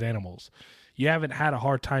buy his animals. You haven't had a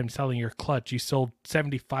hard time selling your clutch. You sold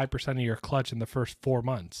 75% of your clutch in the first 4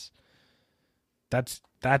 months. That's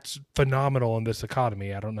phenomenal in this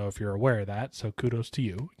economy. I don't know if you're aware of that, so kudos to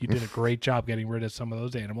you. You did a great job getting rid of some of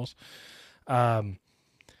those animals.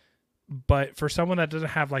 But for someone that doesn't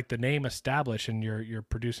have like the name established and you're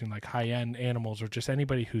producing like high-end animals, or just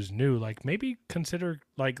anybody who's new, like maybe consider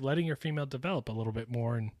like letting your female develop a little bit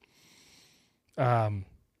more. And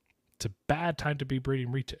it's a bad time to be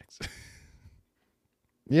breeding retics.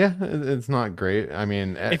 Yeah, it's not great. I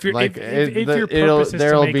mean, if your purpose is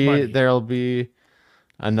to make money. There'll be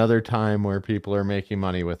another time where people are making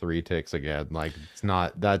money with retics again. Like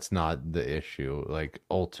that's not the issue. Like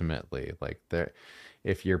ultimately, like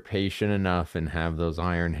if you're patient enough and have those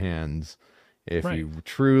iron hands, if you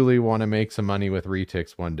truly want to make some money with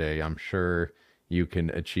retics one day, I'm sure you can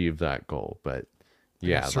achieve that goal. But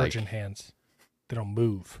yeah, surgeon hands, they don't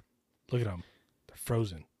move. Look at them, they're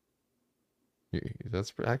frozen.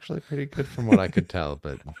 That's actually pretty good from what I could tell,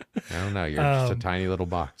 but I don't know. You're just a tiny little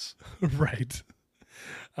box. Right.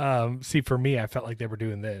 See, for me, I felt like they were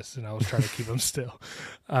doing this and I was trying to keep them still.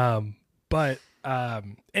 But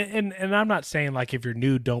I'm not saying like if you're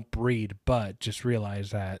new, don't breed, but just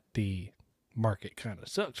realize that the market kind of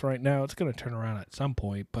sucks right now. It's going to turn around at some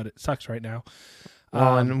point, but it sucks right now.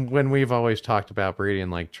 Well, and when we've always talked about breeding,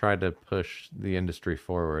 like try to push the industry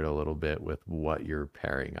forward a little bit with what you're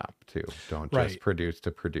pairing up to. Don't just produce to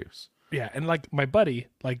produce. Yeah, and like my buddy,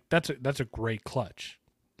 like that's a great clutch.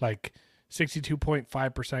 Like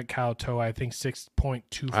 62.5% cow toe, I think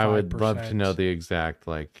 6.25%. I would love to know the exact,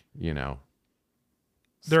 like, you know,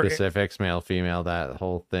 specifics, male, female, that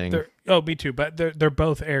whole thing. Oh, me too. But they're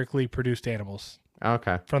both Eric Lee produced animals.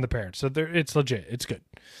 Okay. From the parents. So it's legit. It's good.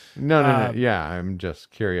 No. Yeah, I'm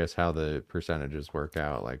just curious how the percentages work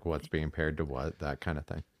out, like what's being paired to what, that kind of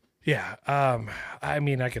thing. Yeah. I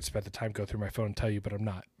mean, I could spend the time go through my phone and tell you, but I'm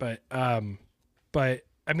not. But I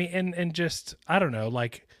mean, and just, I don't know,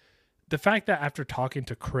 like the fact that after talking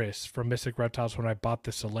to Chris from Mystic Reptiles when I bought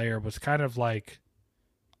the Solaire was kind of like,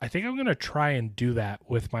 I think I'm going to try and do that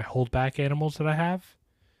with my holdback animals that I have.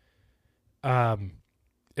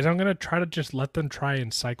 Is I'm going to try to just let them try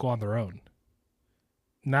and cycle on their own.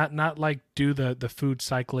 Not like do the food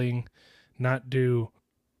cycling, not do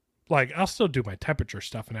like I'll still do my temperature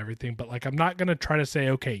stuff and everything, but like I'm not going to try to say,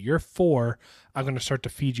 okay, you're 4, I'm going to start to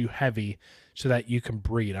feed you heavy so that you can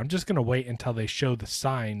breed. I'm just going to wait until they show the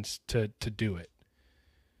signs to do it.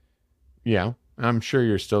 Yeah. I'm sure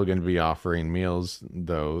you're still going to be offering meals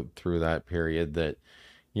though through that period that,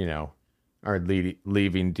 you know, are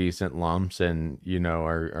leaving decent lumps and, you know,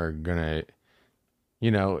 are going to, you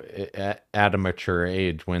know, at a mature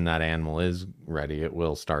age when that animal is ready, it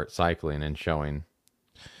will start cycling and showing,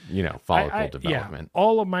 you know, follicle development. Yeah,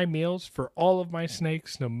 all of my meals for all of my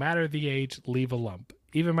snakes, no matter the age, leave a lump.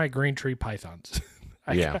 Even my green tree pythons.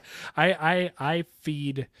 I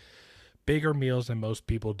feed bigger meals than most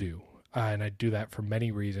people do. And I do that for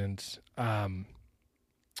many reasons.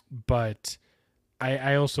 But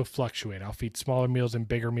I also fluctuate. I'll feed smaller meals and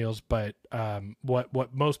bigger meals. But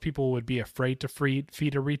what most people would be afraid to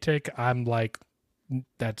feed a retic, I'm like,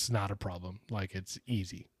 that's not a problem. Like, it's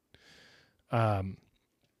easy. And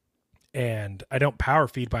I don't power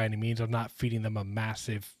feed by any means. I'm not feeding them a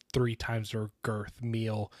massive 3 times their girth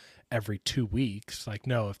meal every 2 weeks. Like,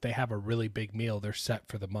 no, if they have a really big meal, they're set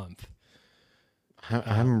for the month.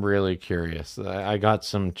 I'm really curious. I got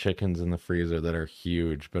some chickens in the freezer that are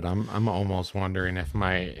huge, but I'm almost wondering if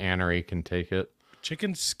my anery can take it.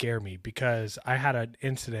 Chickens scare me because I had an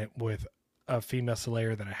incident with a female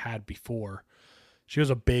Solaire that I had before. She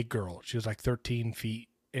was a big girl. She was like 13 feet,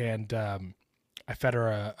 and I fed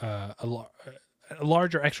her a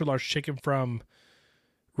large or extra large chicken from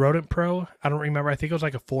Rodent Pro. I don't remember. I think it was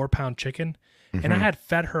like a 4-pound chicken. Mm-hmm. And I had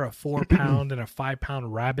fed her a 4-pound and a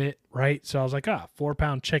 5-pound rabbit, right? So I was like,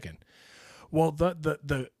 4-pound chicken. Well,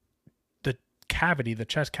 the cavity, the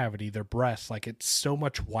chest cavity, their breasts, like it's so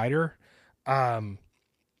much wider.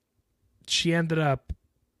 She ended up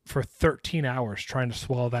for 13 hours trying to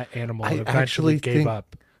swallow that animal and eventually gave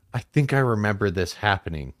up. I think I remember this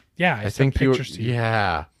happening. Yeah, I sent pictures to you.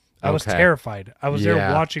 Yeah. I was terrified. I was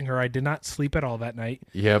there watching her. I did not sleep at all that night.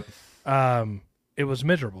 Yep. It was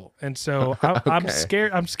miserable, and so I'm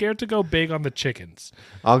scared. I'm scared to go big on the chickens.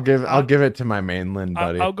 I'll give it to my mainland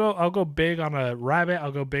buddy. I'll go big on a rabbit.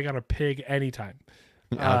 I'll go big on a pig anytime.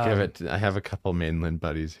 I'll give it. I have a couple mainland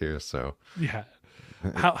buddies here, so yeah.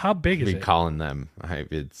 How big is it? Calling them.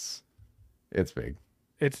 It's big.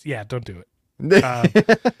 It's Don't do it.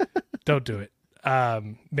 Don't do it.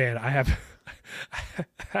 Man, I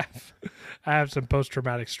have some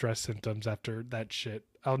post-traumatic stress symptoms after that shit.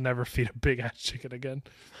 I'll never feed a big ass chicken again.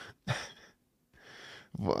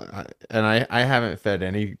 Well, and I haven't fed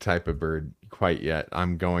any type of bird quite yet.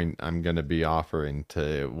 I'm going to be offering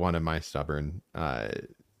to one of my stubborn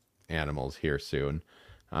animals here soon.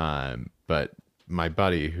 But my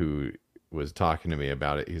buddy who was talking to me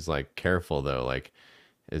about it, he's like, careful though. Like,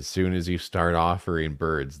 as soon as you start offering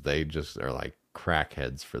birds, they just are like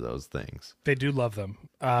crackheads for those things. They do love them.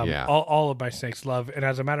 All of my snakes love. And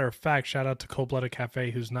as a matter of fact, shout out to Cold Blooded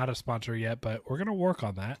Cafe, who's not a sponsor yet, but we're gonna work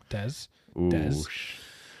on that. Des.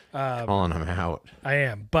 Calling them out. I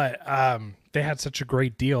am, but they had such a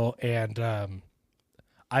great deal, and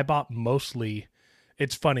I bought mostly.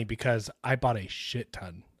 It's funny because I bought a shit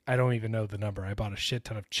ton. I don't even know the number. I bought a shit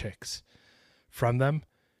ton of chicks from them.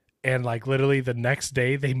 And like literally the next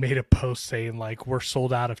day they made a post saying like, we're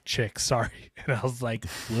sold out of chicks. Sorry. And I was like,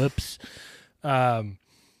 whoops. But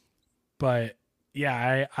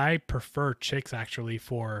yeah, I prefer chicks actually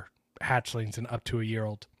for hatchlings and up to a year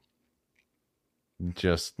old.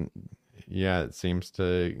 Just, yeah, it seems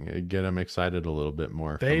to get them excited a little bit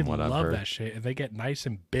more. They from what love I've heard. that shit. And they get nice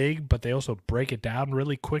and big, but they also break it down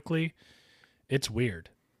really quickly. It's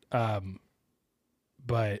weird. But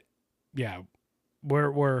yeah,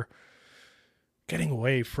 we're getting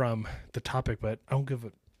away from the topic, but I don't give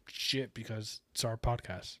a shit because it's our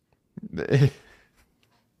podcast.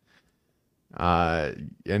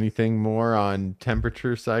 Anything more on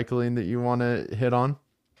temperature cycling that you want to hit on?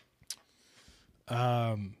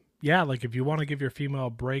 Yeah, like if you want to give your female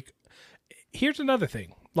a break, here's another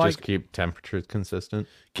thing. Like, just keep temperatures consistent.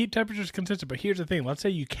 Keep temperatures consistent, but here's the thing. Let's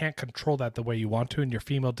say you can't control that the way you want to, and your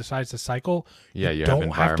female decides to cycle. Yeah, you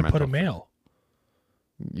don't have to put a male.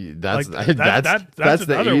 That's like, that's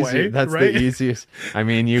the another easy. way, that's right? the easiest. I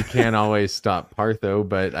mean, you can't always stop Partho,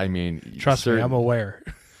 but I mean, trust me, I'm aware.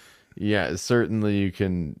 Yeah, certainly you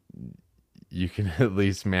can at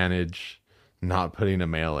least manage not putting a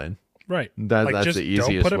male in. Right. That's the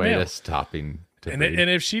easiest way to stopping. And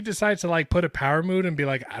if she decides to like put a power mood and be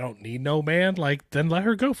like, I don't need no man, like then let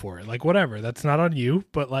her go for it. Like whatever. That's not on you,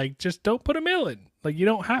 but like just don't put a male in. Like you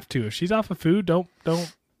don't have to. If she's off of food, don't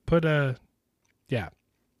put a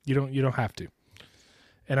You don't have to.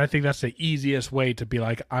 And I think that's the easiest way to be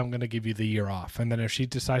like, I'm gonna give you the year off. And then if she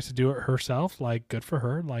decides to do it herself, like good for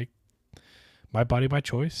her. Like my body, my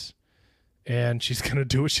choice, and she's gonna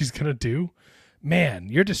do what she's gonna do. Man,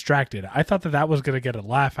 you're distracted. I thought that was gonna get a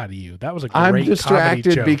laugh out of you. That was a great I'm comedy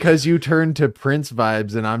distracted joke. because you turned to Prince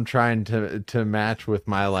vibes, and I'm trying to match with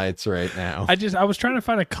my lights right now. I was trying to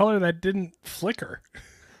find a color that didn't flicker,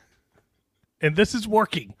 and this is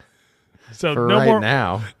working. So For no right more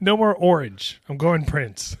now. no more orange. I'm going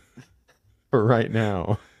Prince. For right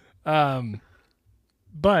now.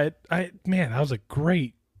 But that was a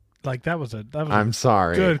great, that was I'm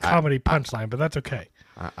sorry. good comedy punchline, but that's okay.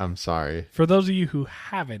 I'm sorry. For those of you who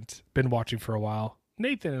haven't been watching for a while,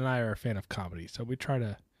 Nathan and I are a fan of comedy, so we're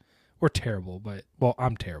terrible, but, well,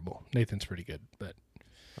 I'm terrible. Nathan's pretty good, but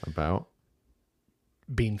About?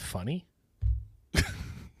 being funny.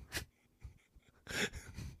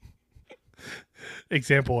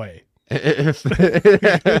 Example A. If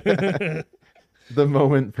the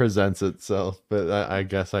moment presents itself, but I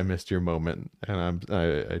guess I missed your moment, and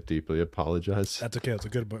I deeply apologize. That's okay. That's a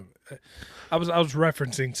good one. I was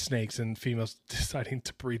referencing snakes and females deciding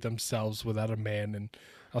to breed themselves without a man, and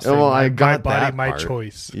I was saying, I my got body, that my part.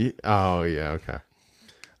 choice. Oh yeah, okay.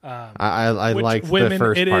 I which like the women,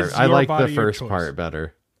 first it part. is I your like the body, your first choice. part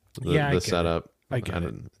better. Yeah, I The get it. setup. I get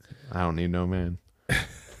it. I don't need no man.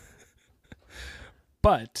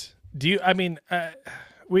 But do you? I mean,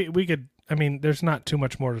 we could. I mean, there's not too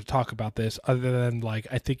much more to talk about this other than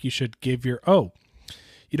I think you should give your.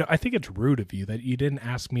 I think it's rude of you that you didn't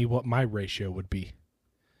ask me what my ratio would be,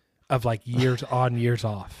 of years on, years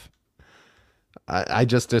off. I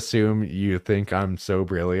just assume you think I'm so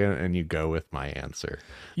brilliant, and you go with my answer.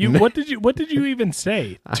 What did you even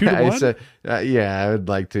say? 2 to 1? I said, yeah, I would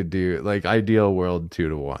like to do ideal world 2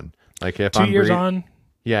 to 1. If 2 I'm years on.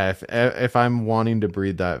 Yeah, if I'm wanting to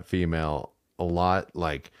breed that female a lot,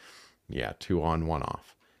 2 on, 1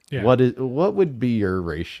 off. Yeah. What would be your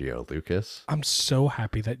ratio, Lucas? I'm so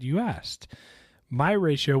happy that you asked. My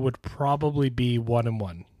ratio would probably be 1 and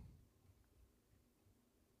 1.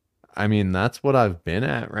 I mean, that's what I've been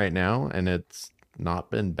at right now, and it's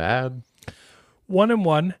not been bad. 1 and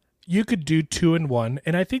 1. You could do 2 and 1,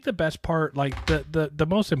 and I think the best part, the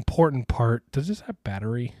most important part. Does this have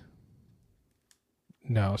battery?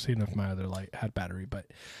 No, seeing if my other light had battery, but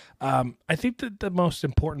I think that the most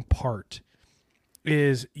important part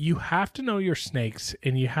is you have to know your snakes,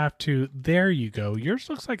 and you have to. There you go. Yours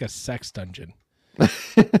looks like a sex dungeon.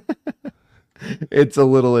 It's a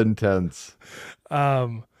little intense.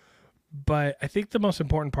 But I think the most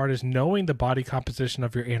important part is knowing the body composition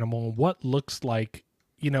of your animal and what looks like.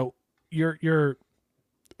 Your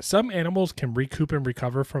some animals can recoup and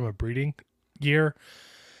recover from a breeding year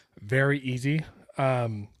very easy.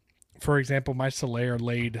 For example, my Solaire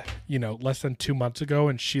laid, less than 2 months ago,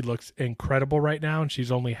 and she looks incredible right now, and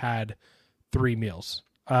she's only had 3 meals.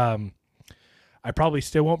 I probably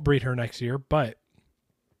still won't breed her next year, but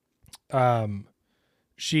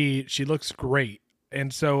she looks great.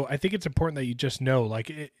 And so I think it's important that you just know,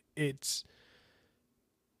 it's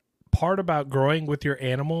part about growing with your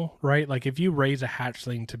animal, right? If you raise a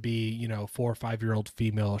hatchling to be, 4 or 5 year old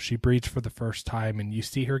female, she breeds for the first time, and you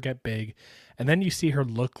see her get big, and then you see her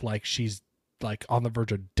look like she's on the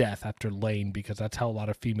verge of death after laying, because that's how a lot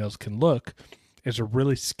of females can look, is they're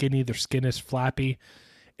really skinny, their skin is flappy.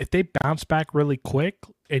 If they bounce back really quick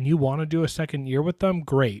and you want to do a second year with them,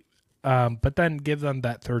 great. But then give them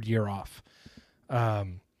that 3rd year off.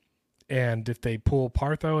 And if they pull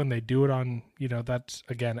Partho and they do it on, that's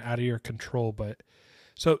again out of your control. But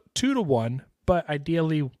so 2 to 1, but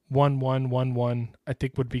ideally 1-1-1-1, I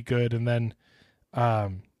think would be good. And then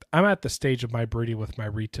I'm at the stage of my breeding with my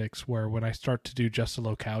retics where when I start to do just the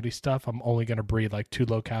locality stuff, I'm only going to breed 2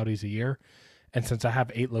 localities a year. And since I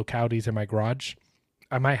have 8 localities in my garage,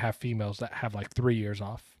 I might have females that have 3 years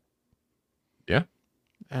off. Yeah.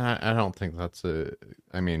 I don't think that's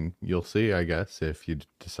you'll see, I guess, if you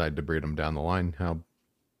decide to breed them down the line, how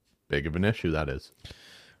big of an issue that is.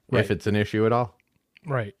 Right. If it's an issue at all.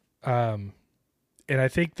 Right. And I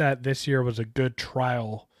think that this year was a good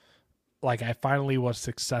trial. I finally was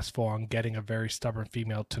successful on getting a very stubborn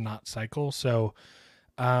female to not cycle. So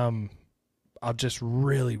I'll just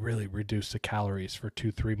really, really reduce the calories for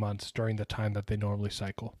 2-3 months during the time that they normally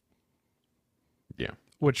cycle. Yeah.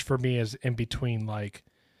 Which for me is in between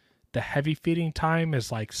the heavy feeding time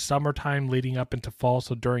is summertime leading up into fall.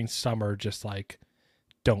 So during summer, just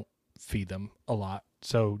don't feed them a lot.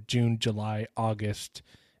 So June, July, August,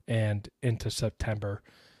 and into September,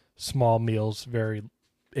 small meals, very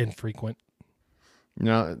infrequent.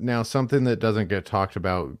 Now something that doesn't get talked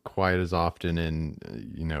about quite as often in,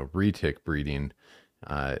 retic breeding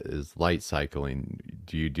is light cycling.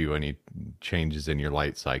 Do you do any changes in your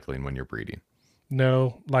light cycling when you're breeding?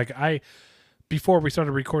 No, before we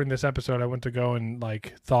started recording this episode, I went to go and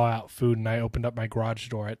like thaw out food, and I opened up my garage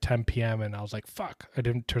door at 10 p.m. and I was like, "Fuck!" I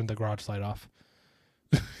didn't turn the garage light off,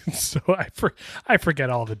 so I forget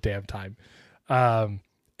all the damn time. And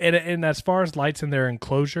as far as lights in their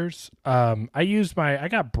enclosures, I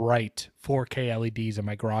got bright 4K LEDs in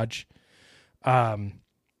my garage.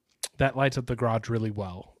 That lights up the garage really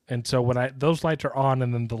well. And so when those lights are on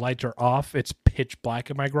and then the lights are off, it's pitch black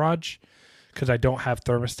in my garage because I don't have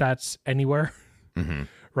thermostats anywhere. Mm-hmm.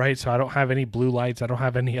 Right. So I don't have any blue lights. I don't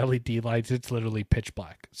have any LED lights. It's literally pitch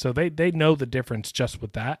black. So they know the difference just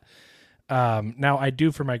with that. Now I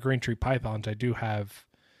do for my green tree pythons, I do have,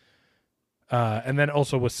 and then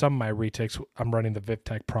also with some of my retics, I'm running the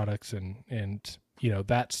VivTech products and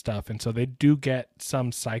that stuff. And so they do get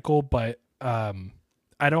some cycle, but,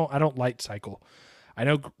 I don't light cycle. I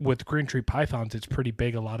know with green tree pythons, it's pretty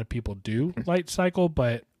big. A lot of people do light cycle,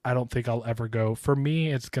 but I don't think I'll ever go. For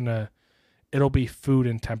me, it'll be food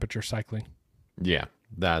and temperature cycling. Yeah,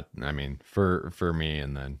 for me,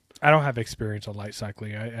 and then I don't have experience on light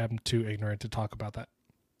cycling. I am too ignorant to talk about that.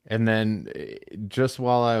 And then just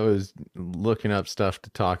while I was looking up stuff to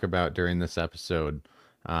talk about during this episode,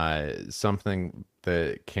 something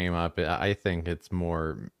that came up, I think it's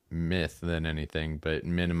more myth than anything, but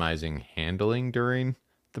minimizing handling during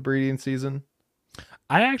the breeding season.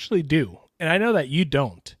 I actually do. And I know that you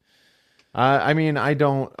don't.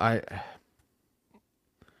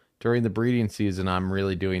 During the breeding season, I'm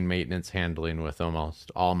really doing maintenance handling with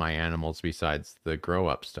almost all my animals besides the grow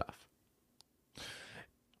up stuff.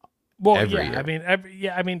 Well, Every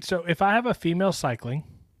yeah, year. So if I have a female cycling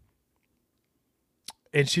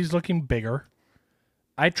and she's looking bigger,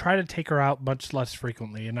 I try to take her out much less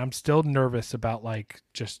frequently, and I'm still nervous about like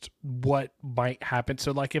just what might happen.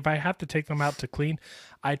 So like if I have to take them out to clean,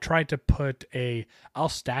 I try to I'll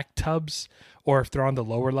stack tubs, or if they're on the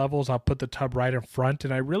lower levels, I'll put the tub right in front,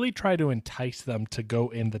 and I really try to entice them to go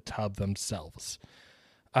in the tub themselves.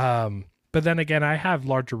 But then again, I have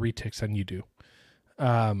larger retics than you do.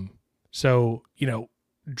 So,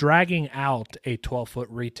 dragging out a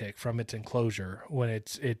 12-foot retic from its enclosure when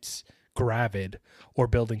it's gravid or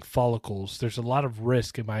building follicles, there's a lot of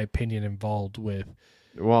risk, in my opinion, involved with.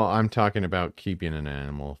 Well, I'm talking about keeping an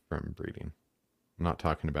animal from breeding. I'm not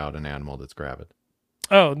talking about an animal that's gravid.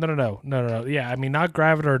 Oh, no. Yeah, I mean, not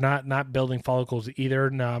gravid or not building follicles either.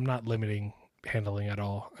 No, I'm not limiting handling at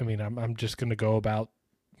all. I mean, I'm just going to go about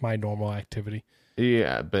my normal activity.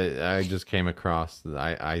 Yeah, but I just came across,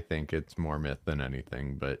 I think it's more myth than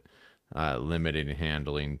anything, but limiting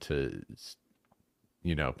handling to,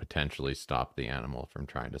 potentially stop the animal from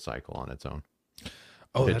trying to cycle on its own.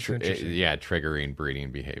 Oh, that's interesting. Triggering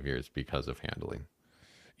breeding behaviors because of handling.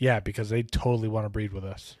 Yeah, because they totally want to breed with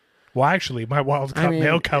us. Well, actually, my wild-caught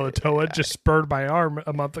male Kalatoa just spurred my arm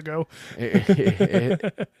a month ago.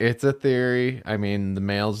 It's a theory. I mean, the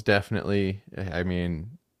males definitely,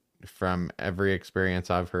 from every experience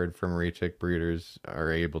I've heard from retic breeders,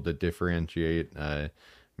 are able to differentiate a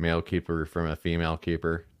male keeper from a female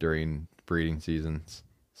keeper during breeding seasons.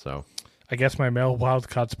 So I guess my male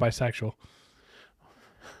wildcaught's bisexual.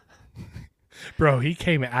 Bro, he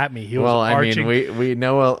came at me. He was arching. we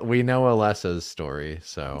know Alessa's story,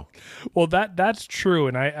 so. Well, that's true,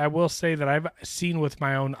 and I will say that I've seen with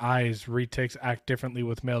my own eyes retics act differently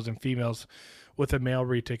with males and females, with a male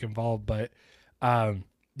retic involved. But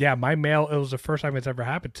yeah, my male, it was the first time it's ever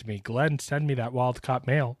happened to me. Glenn sent me that wild-caught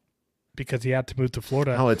male because he had to move to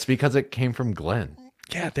Florida. Oh, it's because it came from Glenn.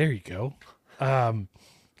 Yeah, there you go.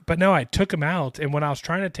 But no, I took him out, and when I was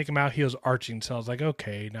trying to take him out, he was arching. So I was like,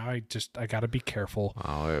 okay, now I got to be careful.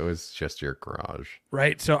 Oh, it was just your garage.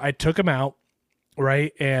 Right. So I took him out,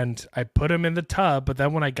 right, and I put him in the tub. But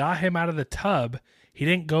then when I got him out of the tub, he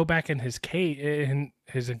didn't go back in his cage, in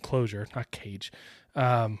his enclosure, not cage.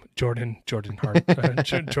 Jordan Hart.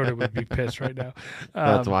 Jordan would be pissed right now.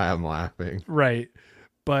 That's why I'm laughing. Right.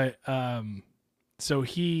 But so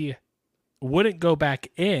he wouldn't go back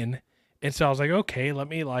in. And so I was like, okay, I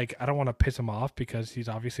don't want to piss him off because he's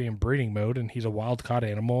obviously in breeding mode and he's a wild caught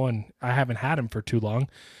animal and I haven't had him for too long.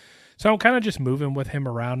 So I'm kind of just moving with him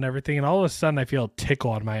around and everything. And all of a sudden I feel a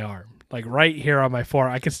tickle on my arm, like right here on my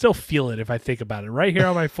forearm. I can still feel it if I think about it, right here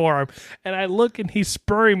on my forearm. And I look and he's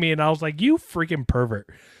spurring me and I was like, you freaking pervert.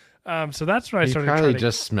 So that's when I started. He probably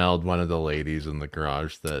just smelled one of the ladies in the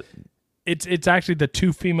garage that. It's actually the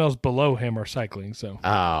two females below him are cycling. So.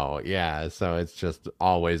 Oh yeah, so it's just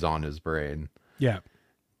always on his brain. Yeah.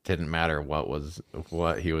 Didn't matter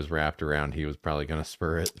what he was wrapped around. He was probably gonna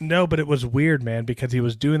spur it. No, but it was weird, man, because he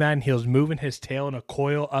was doing that and he was moving his tail in a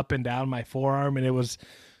coil up and down my forearm, and it was,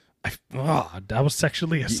 I was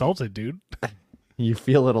sexually assaulted, dude. You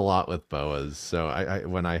feel it a lot with boas. So I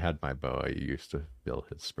when I had my boa, I used to feel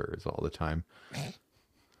his spurs all the time.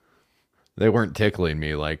 They weren't tickling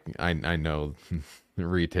me like I know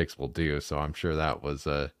retics will do. So I'm sure that was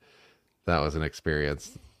an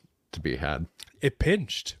experience to be had. It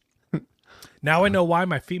pinched. Now I know why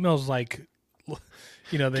my females like,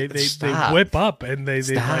 they Stop. whip up and they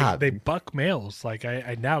Stop. buck males. Like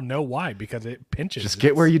I now know why, because it pinches. Just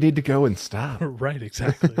get where you need to go and stop. Right,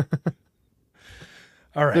 exactly.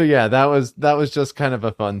 All right. So yeah, that was just kind of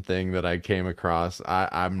a fun thing that I came across.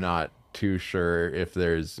 I'm not too sure if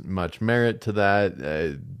there's much merit to that.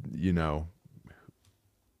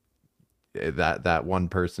 That one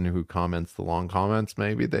person who comments the long comments,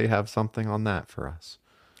 maybe they have something on that for us.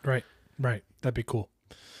 Right. That'd be cool.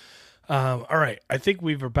 All right. I think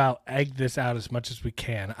we've about egged this out as much as we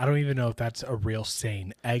can. I don't even know if that's a real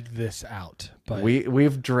saying, egg this out. But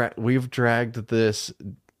We've dragged this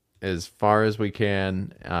as far as we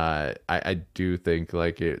can. I do think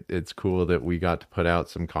like it's cool that we got to put out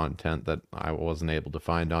some content that I wasn't able to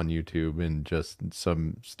find on YouTube, and just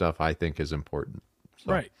some stuff I think is important.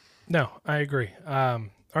 So. Right. No, I agree. All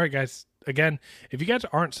right, guys. Again, if you guys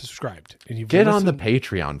aren't subscribed and you've Get on the listened-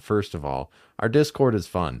 Patreon, first of all. Our Discord is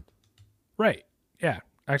fun. Right. Yeah.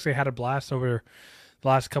 Actually had a blast over the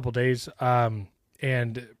last couple days. And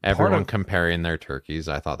Everyone comparing their turkeys.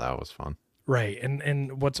 I thought that was fun. right.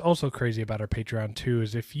 And what's also crazy about our Patreon too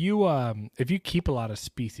is if you keep a lot of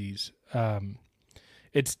species,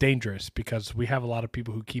 it's dangerous, because we have a lot of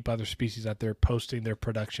people who keep other species out there posting their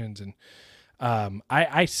productions, and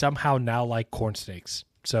I somehow now like corn snakes.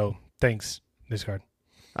 So thanks, Discard.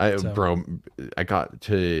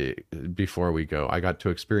 Before we go, I got to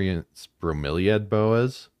experience bromeliad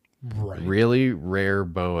boas. Right. Really rare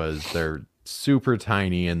boas. They're super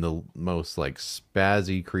tiny and the most like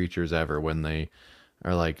spazzy creatures ever. When they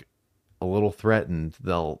are like a little threatened,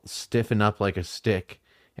 they'll stiffen up like a stick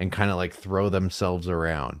and kind of like throw themselves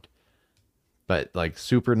around. But like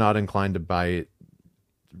super not inclined to bite.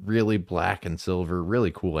 Really black and silver,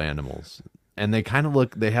 really cool animals. And they kind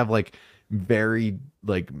of they have like very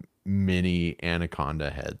like mini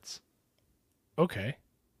anaconda heads. Okay.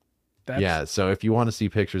 Yeah, so if you want to see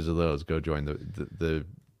pictures of those, go join the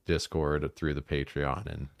Discord through the Patreon,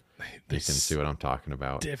 and you can see what I'm talking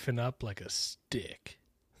about. Stiffen up like a stick.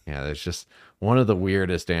 Yeah, it's just one of the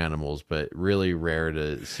weirdest animals, but really rare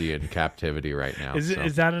to see in captivity right now.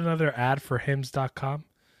 Is that another ad for hymns.com?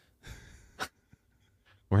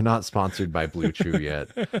 We're not sponsored by Blue Chew yet.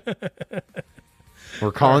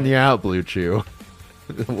 We're calling you out, Blue Chew.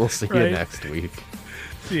 We'll see you next week.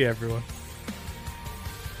 See you, everyone.